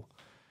angle.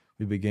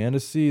 We began to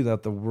see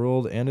that the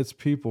world and its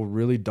people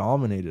really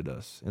dominated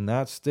us. In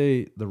that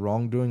state, the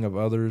wrongdoing of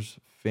others,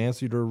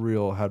 fancied or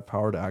real, had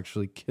power to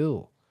actually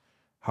kill.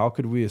 How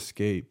could we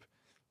escape?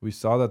 We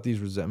saw that these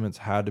resentments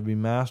had to be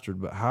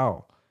mastered, but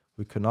how?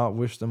 We could not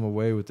wish them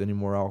away with any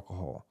more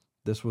alcohol.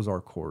 This was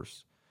our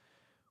course.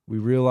 We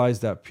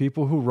realized that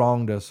people who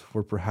wronged us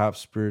were perhaps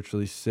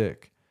spiritually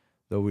sick.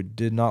 Though we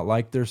did not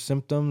like their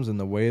symptoms and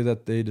the way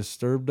that they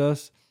disturbed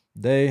us,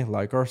 they,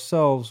 like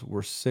ourselves,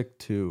 were sick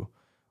too.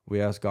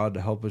 We asked God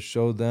to help us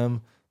show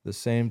them the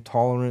same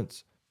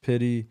tolerance,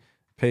 pity,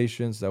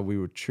 patience that we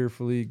would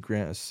cheerfully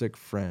grant a sick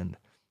friend.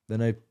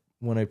 Then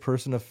when a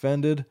person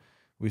offended,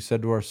 we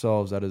said to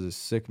ourselves, that is a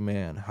sick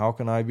man. How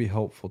can I be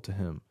helpful to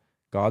him?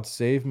 God,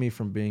 save me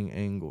from being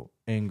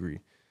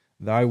angry.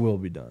 Thy will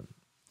be done.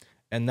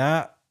 And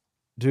that,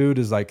 dude,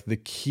 is like the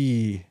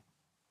key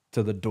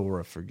to the door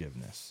of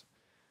forgiveness.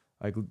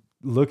 Like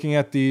looking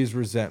at these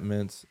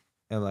resentments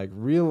and like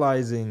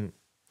realizing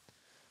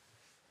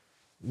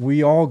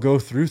we all go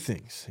through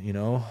things,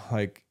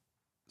 like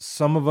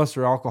some of us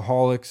are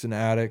alcoholics and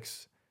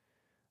addicts.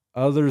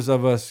 Others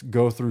of us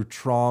go through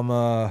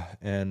trauma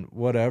and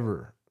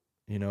whatever,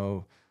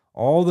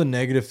 all the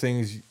negative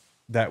things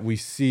that we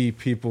see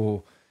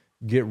people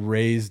get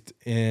raised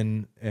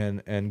in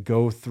and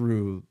go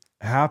through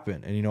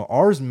happen. And,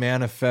 ours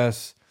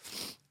manifests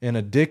in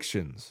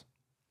addictions.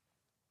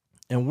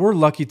 And we're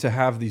lucky to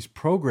have these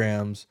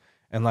programs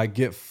and like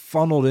get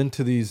funneled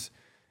into these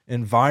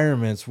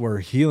environments where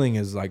healing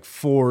is like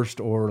forced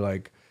or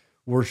like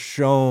we're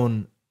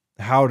shown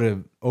how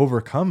to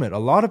overcome it. A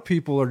lot of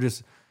people are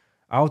just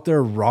out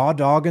there raw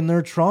dogging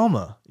their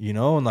trauma,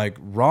 and like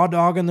raw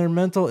dogging their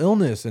mental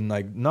illness and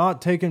like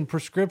not taking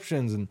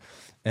prescriptions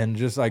and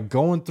just like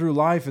going through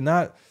life. And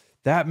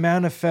that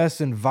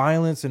manifests in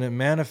violence and it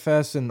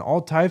manifests in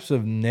all types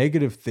of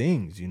negative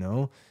things,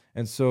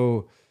 And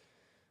so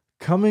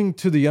coming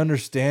to the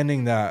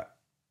understanding that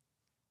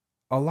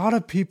a lot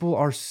of people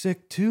are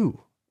sick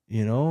too,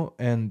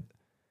 and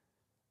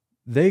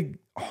they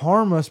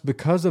harm us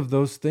because of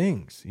those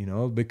things,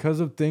 because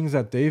of things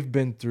that they've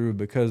been through,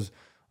 because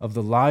of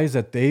the lies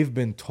that they've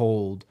been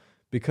told,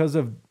 because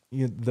of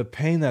the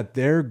pain that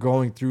they're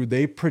going through.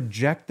 They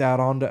project that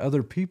onto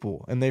other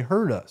people and they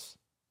hurt us.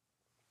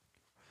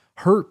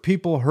 Hurt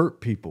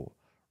people,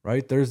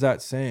 right? There's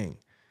that saying.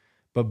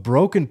 But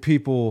broken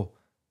people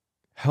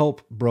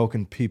help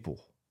broken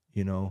people,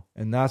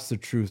 and that's the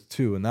truth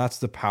too. And that's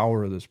the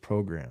power of this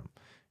program,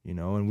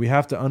 and we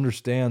have to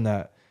understand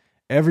that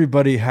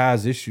everybody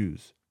has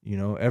issues,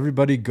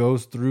 everybody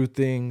goes through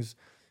things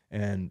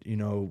and,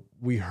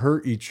 we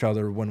hurt each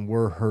other when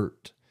we're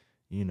hurt,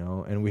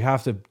 and we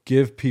have to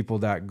give people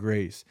that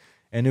grace.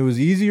 And it was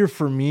easier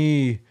for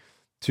me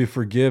to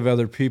forgive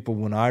other people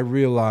when I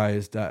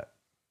realized that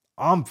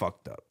I'm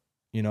fucked up,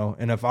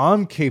 and if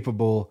I'm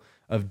capable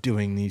of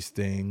doing these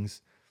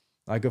things,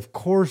 like, of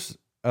course,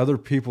 other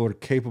people are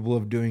capable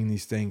of doing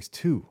these things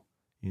too,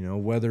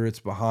 whether it's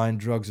behind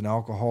drugs and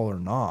alcohol or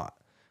not.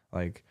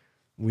 Like,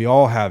 we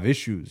all have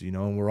issues,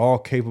 and we're all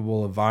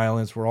capable of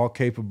violence. We're all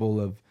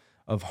capable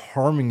of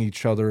harming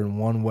each other in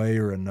one way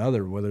or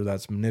another, whether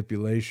that's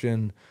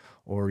manipulation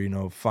or,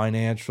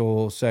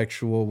 financial,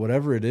 sexual,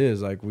 whatever it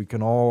is. Like, we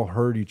can all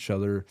hurt each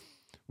other,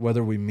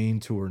 whether we mean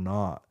to or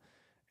not.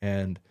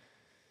 And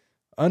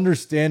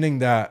understanding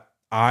that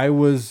I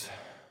was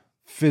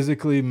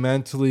physically,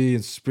 mentally,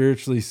 and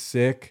spiritually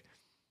sick,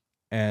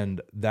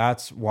 and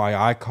that's why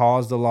I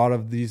caused a lot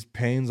of these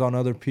pains on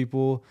other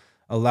people,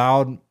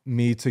 allowed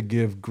me to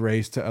give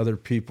grace to other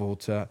people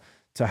to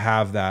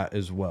have that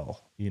as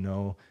well,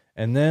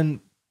 and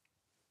then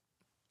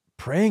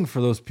praying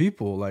for those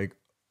people, like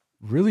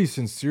really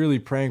sincerely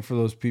praying for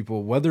those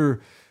people, whether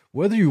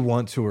you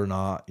want to or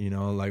not,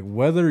 like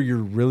whether you're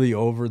really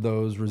over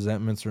those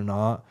resentments or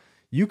not,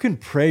 you can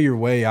pray your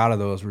way out of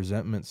those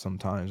resentments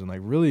sometimes and like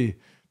really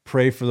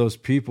pray for those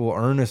people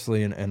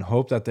earnestly and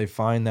hope that they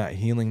find that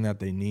healing that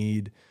they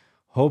need,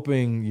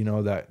 hoping,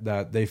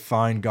 that they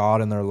find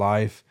God in their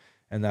life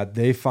and that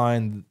they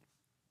find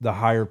the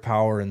higher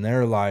power in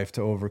their life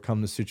to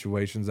overcome the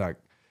situations that,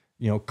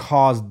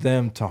 caused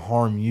them to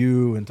harm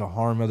you and to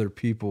harm other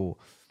people.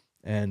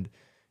 And,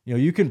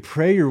 you can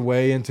pray your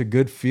way into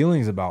good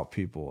feelings about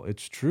people.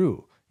 It's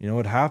true.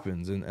 It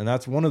happens. And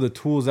that's one of the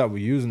tools that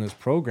we use in this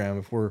program.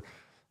 If we're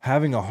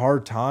having a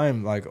hard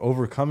time, like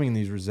overcoming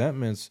these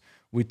resentments,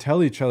 we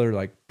tell each other,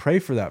 like, pray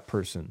for that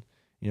person,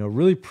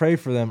 really pray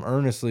for them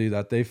earnestly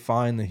that they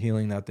find the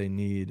healing that they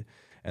need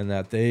and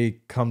that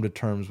they come to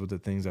terms with the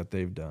things that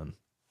they've done.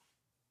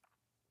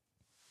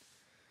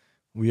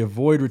 We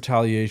avoid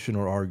retaliation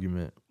or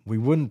argument. We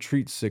wouldn't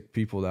treat sick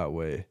people that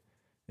way.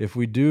 If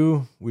we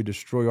do, we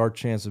destroy our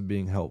chance of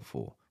being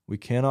helpful. We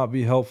cannot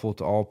be helpful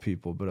to all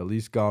people, but at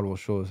least God will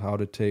show us how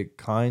to take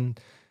kind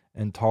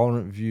and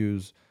tolerant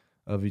views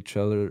of each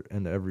other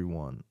and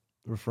everyone.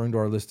 Referring to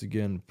our list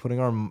again,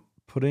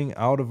 putting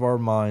out of our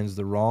minds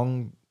the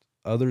wrong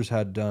others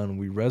had done,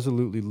 we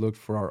resolutely looked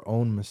for our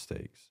own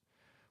mistakes.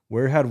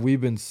 Where had we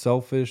been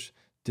selfish,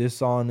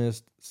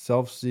 dishonest,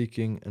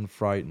 self-seeking, and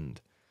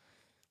frightened?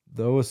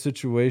 Though a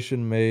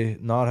situation may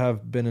not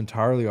have been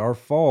entirely our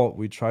fault,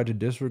 we tried to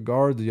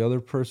disregard the other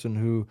person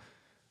who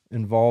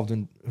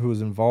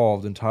was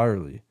involved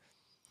entirely.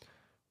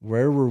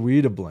 Where were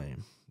we to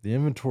blame? The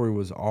inventory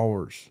was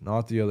ours,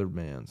 not the other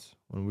man's.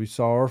 When we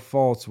saw our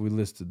faults, we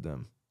listed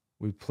them.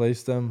 We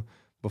placed them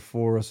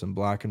before us in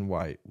black and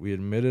white. We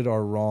admitted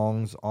our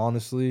wrongs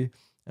honestly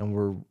and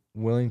were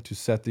willing to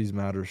set these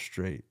matters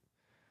straight.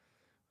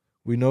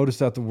 We noticed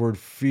that the word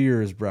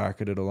fear is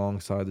bracketed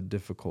alongside the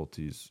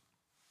difficulties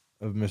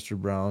of Mr.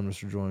 Brown,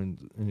 Mr.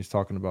 Joynes, and he's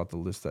talking about the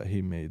list that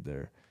he made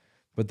there.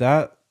 But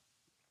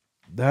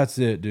that's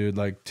it, dude.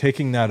 Like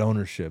taking that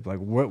ownership. Like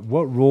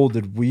what role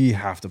did we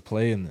have to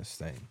play in this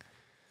thing?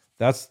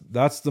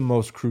 That's the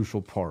most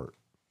crucial part.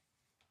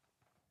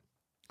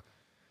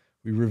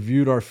 We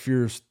reviewed our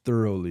fears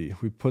thoroughly.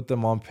 We put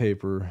them on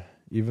paper.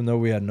 Even though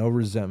we had no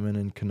resentment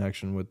in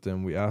connection with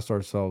them, we asked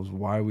ourselves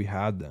why we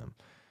had them.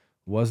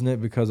 Wasn't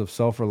it because of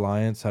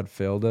self-reliance had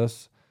failed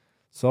us?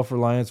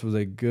 Self-reliance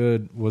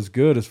was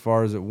good as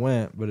far as it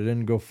went, but it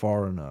didn't go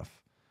far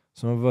enough.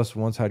 Some of us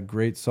once had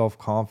great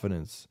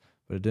self-confidence,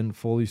 but it didn't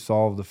fully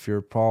solve the fear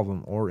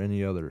problem or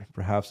any other.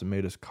 Perhaps it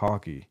made us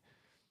cocky.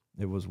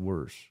 It was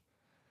worse.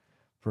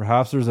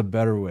 Perhaps there's a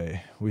better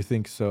way. We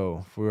think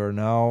so. We are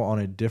now on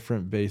a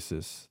different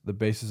basis, the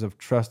basis of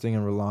trusting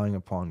and relying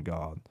upon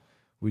God.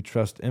 We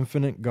trust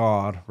infinite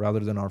God rather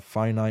than our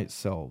finite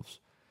selves.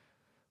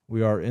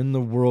 We are in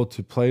the world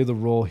to play the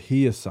role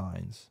He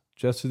assigns,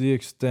 just to the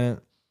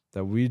extent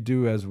that we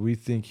do as we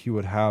think He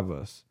would have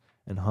us,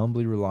 and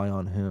humbly rely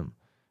on Him.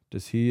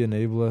 Does He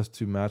enable us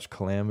to match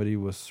calamity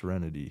with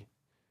serenity?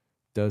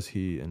 Does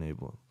He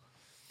enable?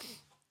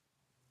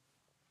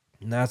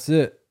 And that's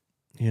it,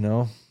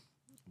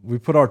 We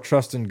put our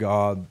trust in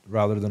God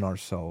rather than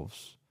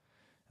ourselves.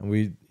 And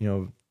we're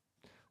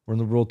in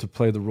the world to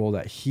play the role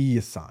that He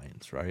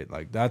assigns, right?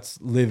 Like that's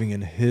living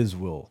in His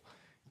will,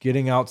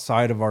 getting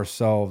outside of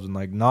ourselves and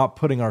like not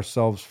putting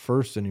ourselves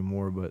first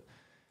anymore, but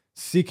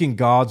seeking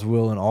God's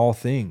will in all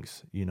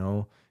things,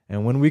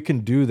 And when we can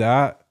do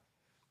that,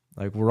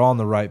 like we're on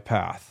the right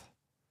path.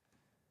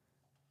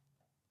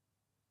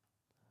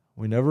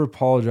 We never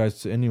apologize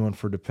to anyone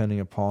for depending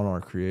upon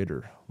our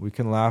Creator. We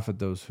can laugh at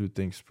those who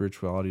think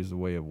spirituality is the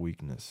way of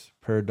weakness.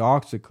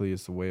 Paradoxically,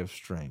 it's the way of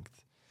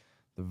strength.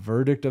 The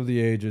verdict of the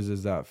ages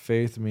is that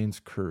faith means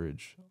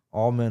courage.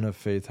 All men of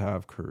faith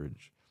have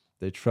courage.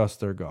 They trust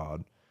their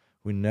God.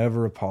 We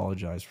never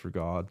apologize for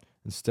God.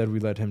 Instead, we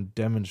let Him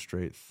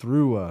demonstrate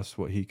through us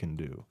what He can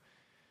do.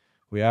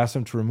 We ask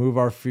Him to remove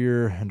our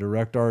fear and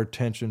direct our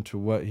attention to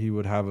what He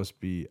would have us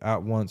be.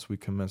 At once, we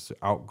commence to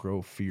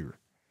outgrow fear.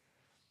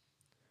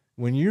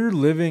 When you're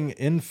living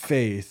in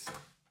faith,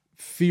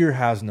 fear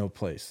has no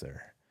place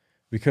there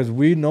because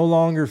we no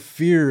longer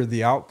fear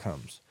the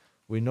outcomes.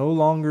 We no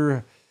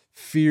longer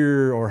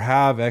fear or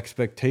have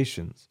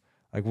expectations.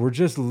 Like we're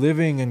just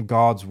living in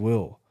God's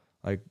will.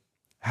 Like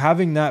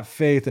having that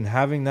faith and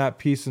having that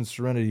peace and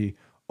serenity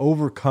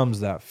overcomes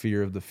that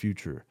fear of the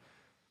future.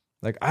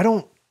 Like I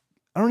don't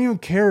even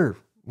care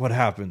what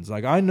happens.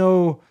 Like I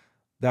know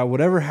that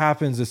whatever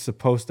happens is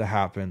supposed to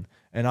happen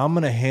and I'm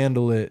going to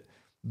handle it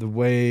the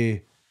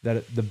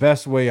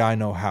best way I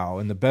know how.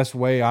 And the best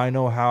way I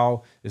know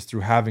how is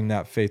through having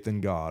that faith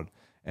in God.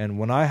 And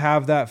when I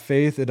have that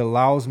faith, it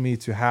allows me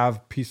to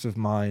have peace of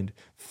mind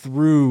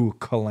through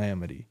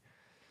calamity.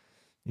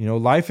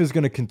 Life is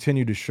going to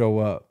continue to show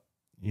up,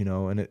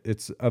 and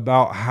it's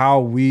about how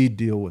we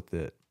deal with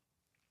it,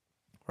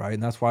 right?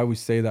 And that's why we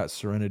say that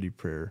serenity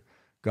prayer.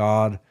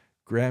 God,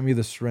 grant me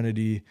the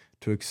serenity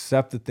to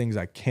accept the things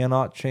I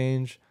cannot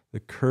change, the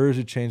courage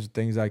to change the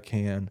things I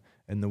can,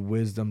 and the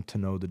wisdom to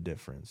know the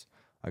difference.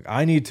 Like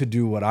I need to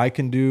do what I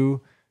can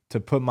do to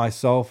put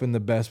myself in the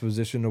best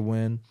position to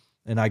win,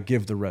 and I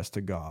give the rest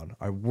to God.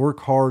 I work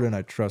hard and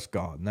I trust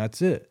God, and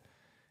that's it.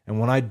 And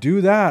when I do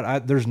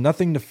that, there's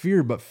nothing to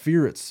fear but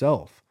fear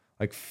itself.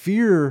 Like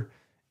fear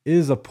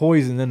is a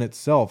poison in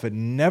itself. It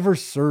never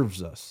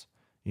serves us.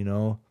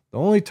 The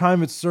only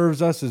time it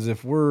serves us is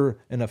if we're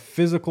in a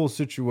physical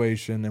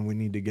situation and we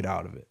need to get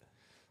out of it.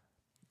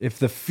 If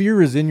the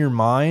fear is in your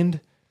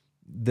mind,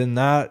 then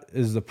that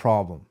is the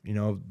problem.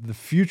 The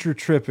future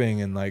tripping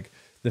and like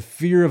the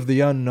fear of the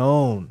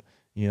unknown,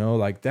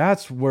 like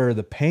that's where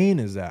the pain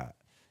is at.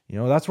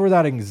 That's where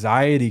that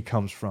anxiety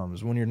comes from,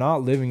 is when you're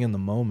not living in the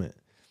moment.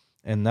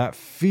 And that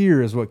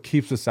fear is what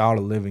keeps us out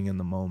of living in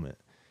the moment.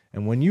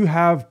 And when you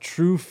have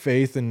true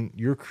faith in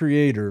your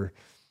Creator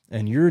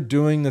and you're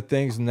doing the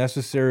things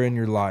necessary in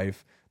your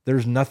life,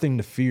 there's nothing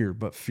to fear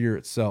but fear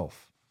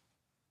itself.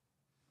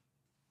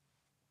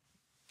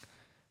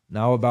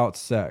 Now about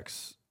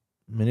sex.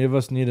 Many of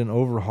us need an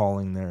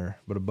overhauling there,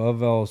 but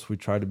above else, we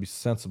try to be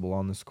sensible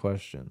on this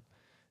question.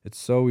 It's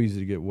so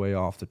easy to get way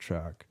off the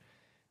track.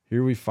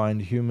 Here we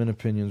find human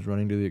opinions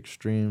running to the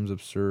extremes,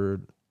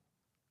 absurd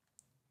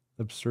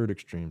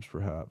extremes,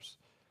 perhaps.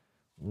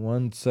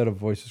 One set of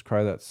voices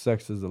cry that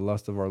sex is the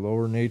lust of our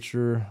lower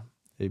nature,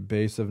 a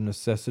base of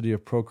necessity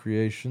of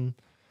procreation.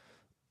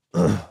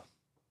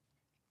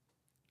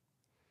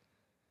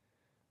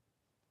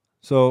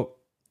 So,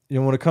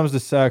 when it comes to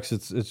sex,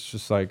 it's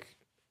just like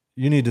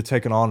you need to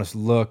take an honest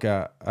look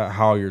at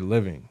how you're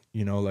living.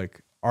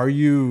 Like, are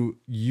you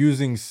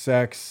using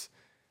sex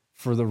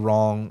for the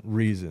wrong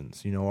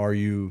reasons? Are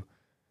you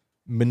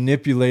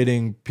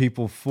manipulating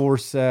people for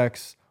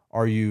sex?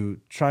 Are you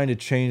trying to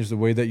change the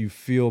way that you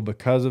feel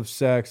because of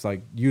sex?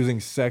 Like using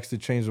sex to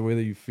change the way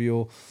that you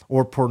feel,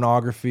 or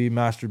pornography,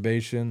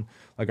 masturbation?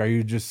 Like, are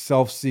you just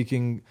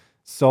self-seeking,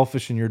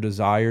 selfish in your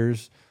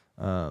desires?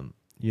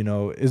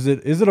 Is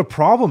it a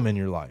problem in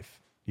your life?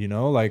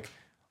 Like,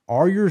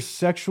 are your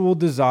sexual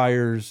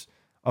desires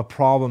a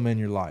problem in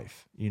your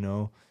life?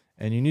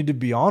 And you need to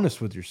be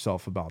honest with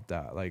yourself about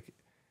that. Like,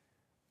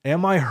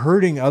 am I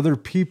hurting other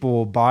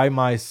people by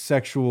my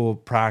sexual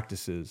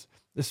practices?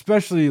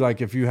 Especially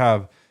like if you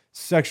have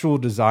sexual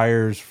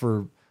desires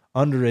for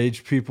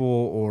underage people,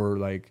 or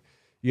like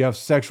you have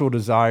sexual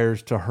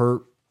desires to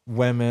hurt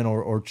women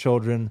or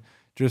children,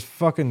 just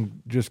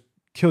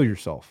kill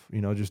yourself.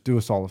 Just do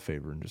us all a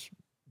favor and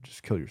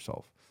just kill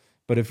yourself.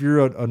 But if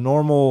you're a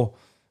normal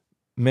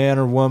man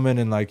or woman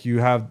and like you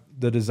have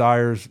the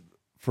desires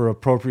for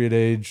appropriate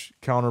age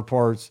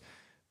counterparts,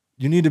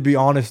 you need to be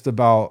honest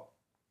about,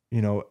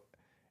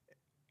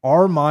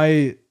 are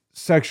my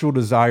sexual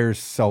desires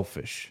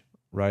selfish,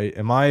 right?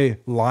 Am I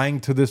lying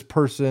to this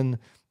person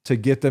to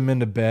get them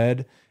into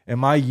bed?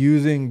 Am I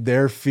using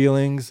their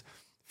feelings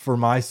for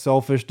my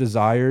selfish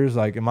desires?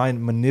 Like, am I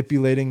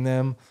manipulating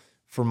them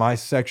for my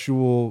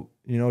sexual,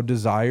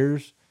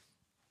 desires?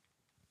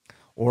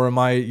 Or am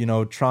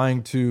I,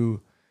 trying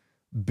to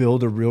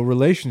build a real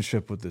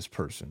relationship with this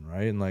person,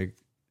 right? And like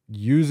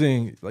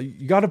you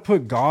got to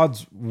put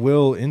God's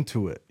will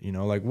into it,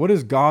 like what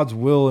is God's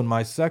will in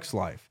my sex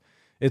life?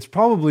 It's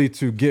probably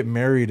to get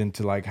married and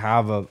to like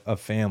have a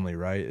family,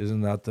 right?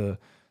 Isn't that the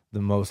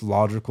most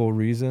logical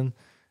reason?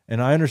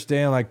 And I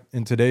understand like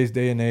in today's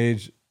day and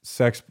age,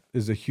 sex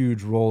is a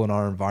huge role in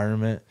our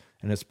environment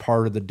and it's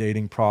part of the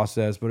dating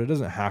process, but it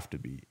doesn't have to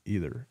be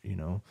either,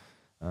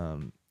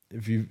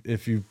 if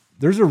you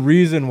there's a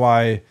reason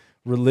why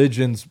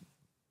religions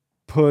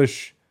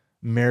push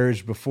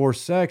marriage before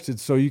sex.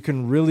 It's so you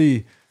can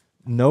really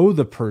know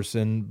the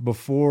person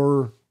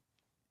before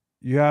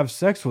you have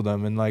sex with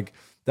them. And like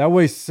that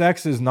way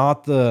sex is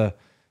not the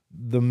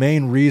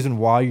main reason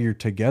why you're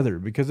together.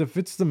 Because if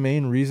it's the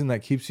main reason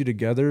that keeps you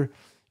together,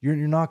 you're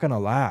not going to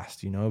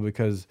last,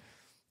 because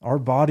our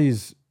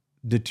bodies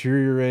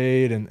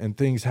deteriorate and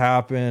things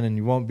happen and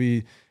you won't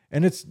be,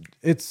 and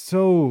it's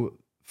so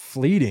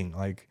fleeting.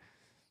 Like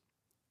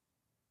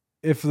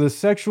if the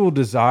sexual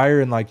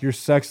desire and like your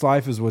sex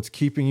life is what's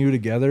keeping you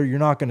together, you're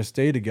not going to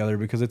stay together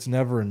because it's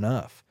never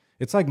enough.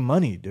 It's like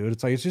money, dude.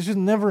 It's like, it's just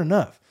never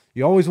enough.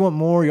 You always want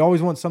more. You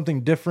always want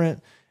something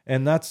different.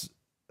 And that's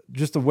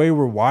just the way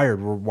we're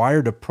wired. We're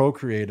wired to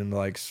procreate and to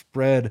like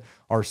spread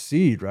our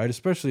seed, right?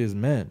 Especially as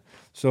men.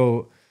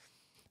 So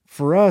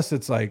for us,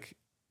 it's like,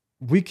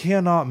 we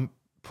cannot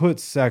put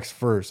sex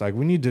first. Like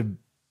we need to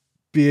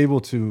be able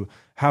to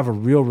have a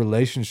real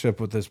relationship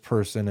with this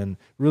person and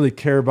really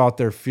care about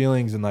their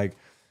feelings and like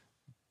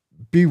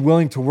be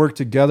willing to work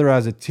together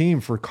as a team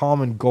for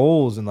common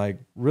goals and like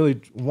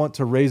really want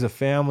to raise a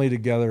family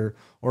together.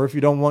 Or if you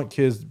don't want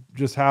kids,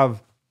 just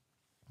have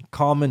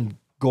common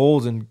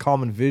goals and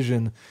common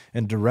vision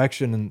and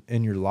direction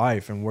in your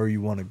life and where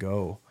you want to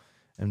go.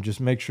 And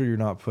just make sure you're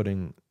not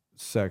putting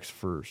sex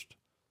first.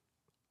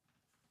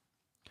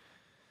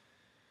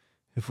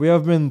 If we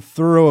have been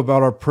thorough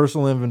about our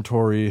personal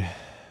inventory,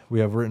 we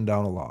have written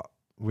down a lot.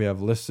 We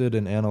have listed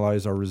and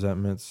analyzed our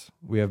resentments.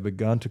 We have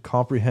begun to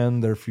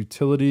comprehend their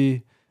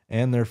futility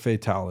and their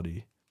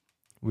fatality.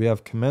 We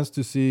have commenced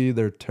to see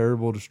their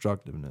terrible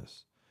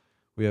destructiveness.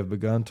 We have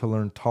begun to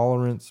learn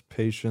tolerance,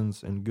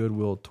 patience, and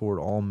goodwill toward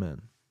all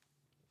men,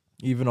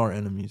 even our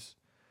enemies,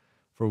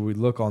 for we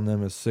look on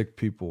them as sick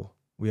people.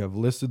 We have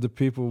listed the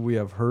people we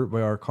have hurt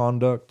by our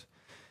conduct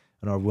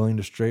and are willing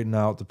to straighten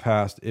out the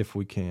past if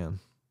we can.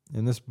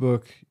 In this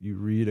book, you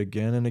read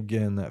again and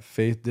again that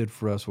faith did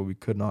for us what we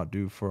could not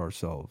do for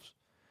ourselves.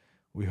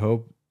 We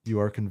hope you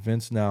are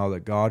convinced now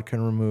that God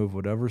can remove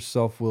whatever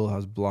self-will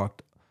has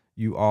blocked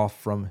you off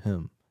from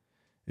Him.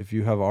 If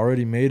you have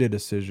already made a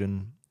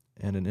decision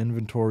and an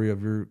inventory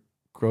of your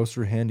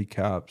grosser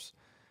handicaps,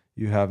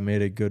 you have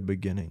made a good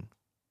beginning.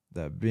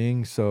 That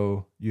being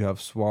so, you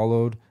have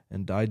swallowed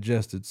and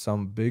digested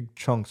some big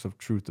chunks of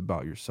truth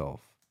about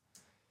yourself.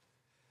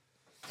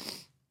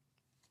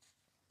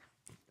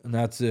 And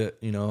that's it,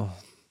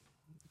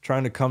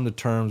 trying to come to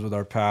terms with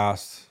our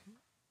past,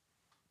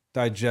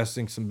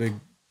 digesting some big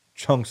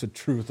chunks of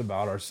truth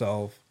about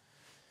ourselves,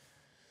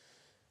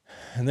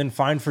 and then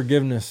find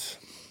forgiveness.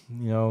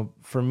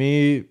 For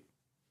me,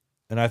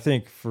 and I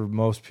think for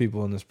most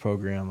people in this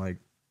program, like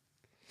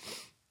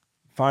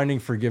finding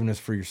forgiveness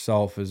for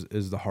yourself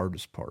is the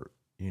hardest part.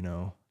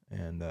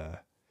 and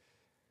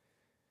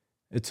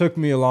it took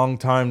me a long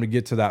time to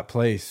get to that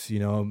place,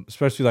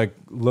 especially like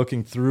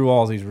looking through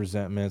all these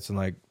resentments and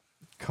like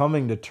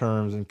coming to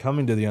terms and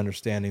coming to the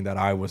understanding that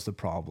I was the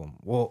problem.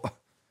 Well,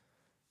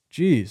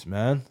 geez,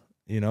 man,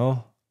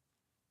 now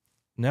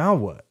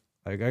what?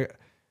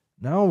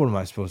 Now what am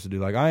I supposed to do?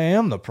 Like, I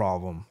am the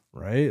problem,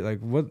 right? Like,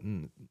 what?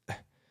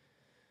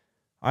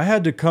 I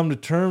had to come to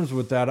terms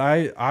with that.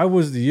 I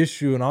was the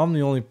issue, and I'm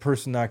the only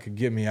person that could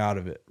get me out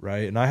of it,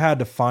 right? And I had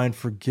to find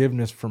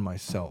forgiveness for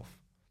myself,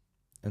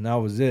 and that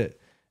was it.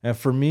 And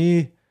for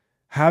me,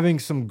 having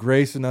some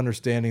grace and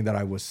understanding that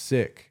I was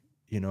sick,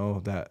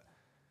 that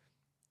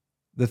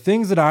the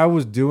things that I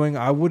was doing,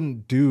 I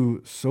wouldn't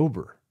do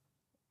sober.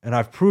 And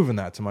I've proven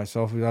that to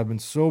myself. I've been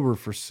sober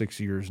for 6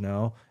 years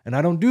now, and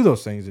I don't do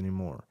those things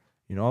anymore.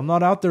 I'm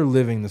not out there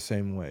living the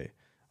same way.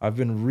 I've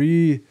been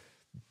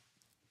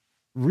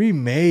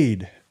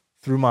remade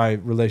through my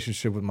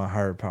relationship with my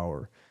higher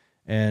power.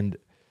 And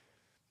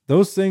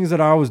those things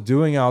that I was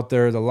doing out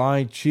there, the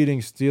lying,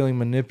 cheating, stealing,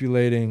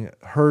 manipulating,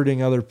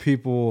 hurting other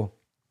people,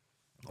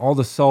 all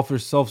the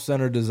selfish,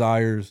 self-centered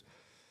desires,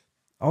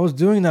 I was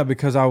doing that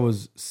because I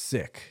was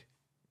sick,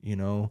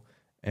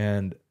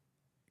 and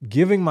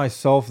giving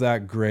myself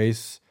that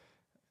grace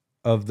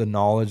of the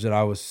knowledge that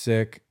I was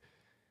sick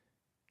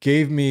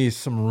gave me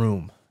some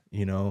room,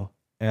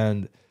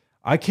 and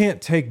I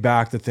can't take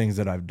back the things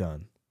that I've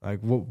done. Like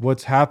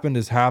what's happened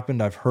has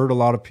happened. I've hurt a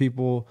lot of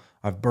people.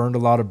 I've burned a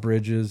lot of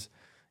bridges.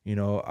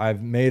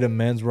 I've made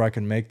amends where I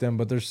can make them,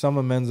 but there's some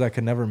amends I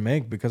can never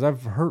make because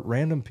I've hurt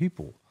random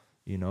people,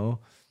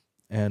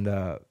 and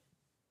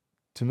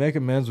to make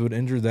amends would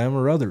injure them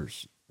or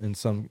others in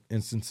some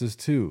instances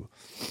too.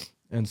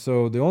 And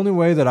so the only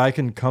way that I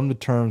can come to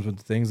terms with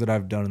the things that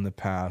I've done in the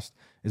past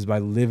is by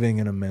living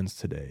in amends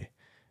today.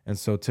 And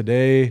so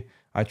today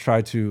I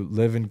try to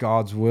live in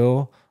God's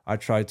will. I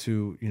try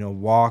to,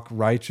 walk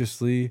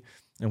righteously.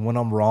 And when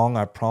I'm wrong,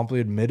 I promptly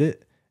admit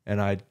it and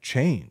I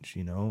change,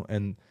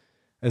 and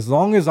as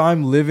long as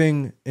I'm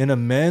living in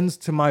amends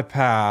to my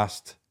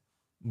past,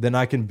 then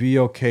I can be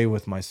okay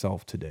with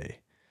myself today.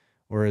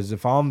 Whereas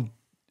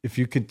if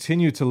you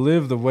continue to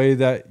live the way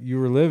that you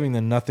were living,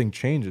 then nothing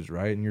changes,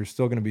 right? And you're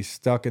still going to be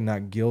stuck in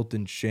that guilt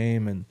and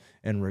shame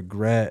and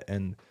regret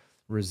and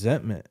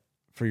resentment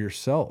for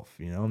yourself,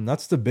 and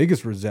that's the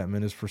biggest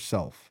resentment is for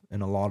self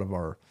in a lot of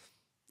our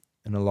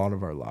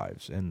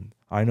lives. And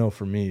I know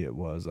for me, it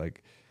was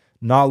like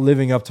not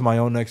living up to my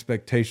own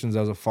expectations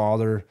as a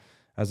father,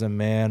 as a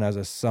man, as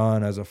a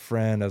son, as a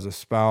friend, as a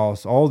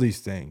spouse, all these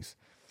things,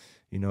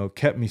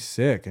 kept me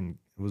sick, and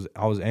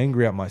I was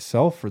angry at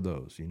myself for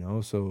those,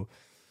 so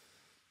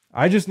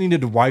I just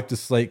needed to wipe the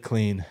slate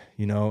clean,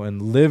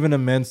 and live in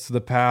amends to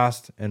the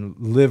past and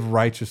live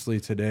righteously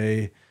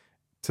today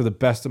to the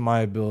best of my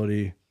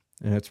ability.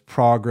 And it's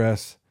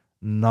progress,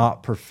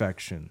 not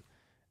perfection.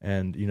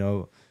 And,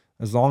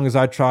 as long as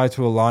I try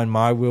to align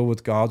my will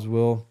with God's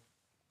will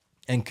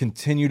and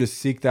continue to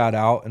seek that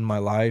out in my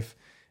life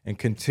and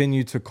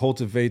continue to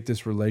cultivate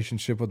this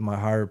relationship with my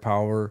higher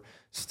power,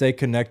 stay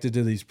connected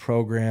to these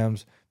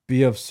programs,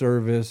 be of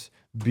service,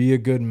 be a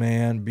good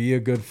man, be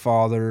a good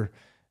father,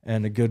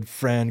 and a good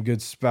friend,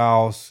 good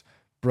spouse,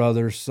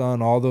 brother,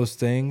 son, all those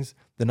things,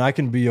 then I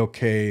can be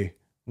okay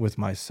with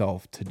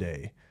myself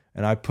today.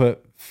 And I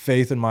put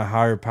faith in my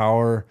higher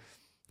power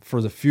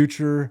for the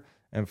future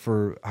and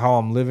for how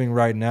I'm living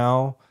right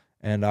now.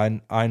 And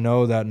I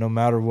know that no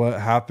matter what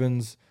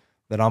happens,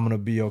 that I'm going to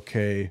be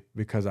okay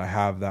because I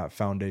have that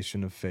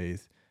foundation of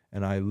faith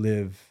and I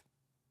live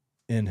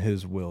in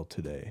his will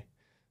today.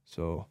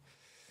 So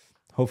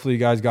hopefully you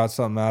guys got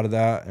something out of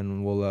that,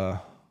 and we'll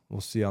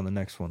see you on the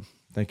next one.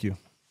 Thank you.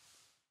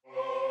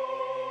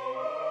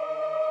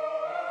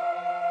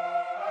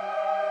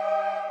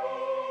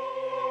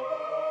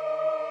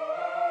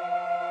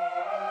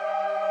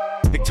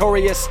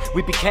 Victorious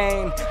we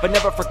became, but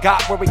never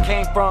forgot where we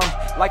came from.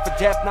 Life or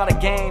death, not a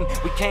game.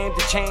 We came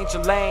to change the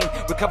lane.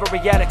 Recovery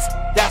addicts,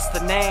 that's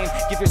the name.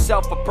 Give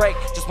yourself a break,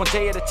 just one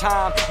day at a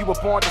time. You were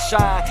born to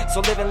shine,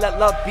 so live and let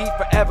love be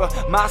forever.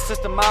 My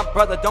sister, my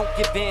brother, don't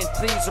give in.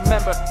 Please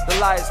remember, the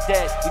lie is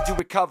dead. We do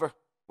recover.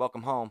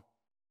 Welcome home.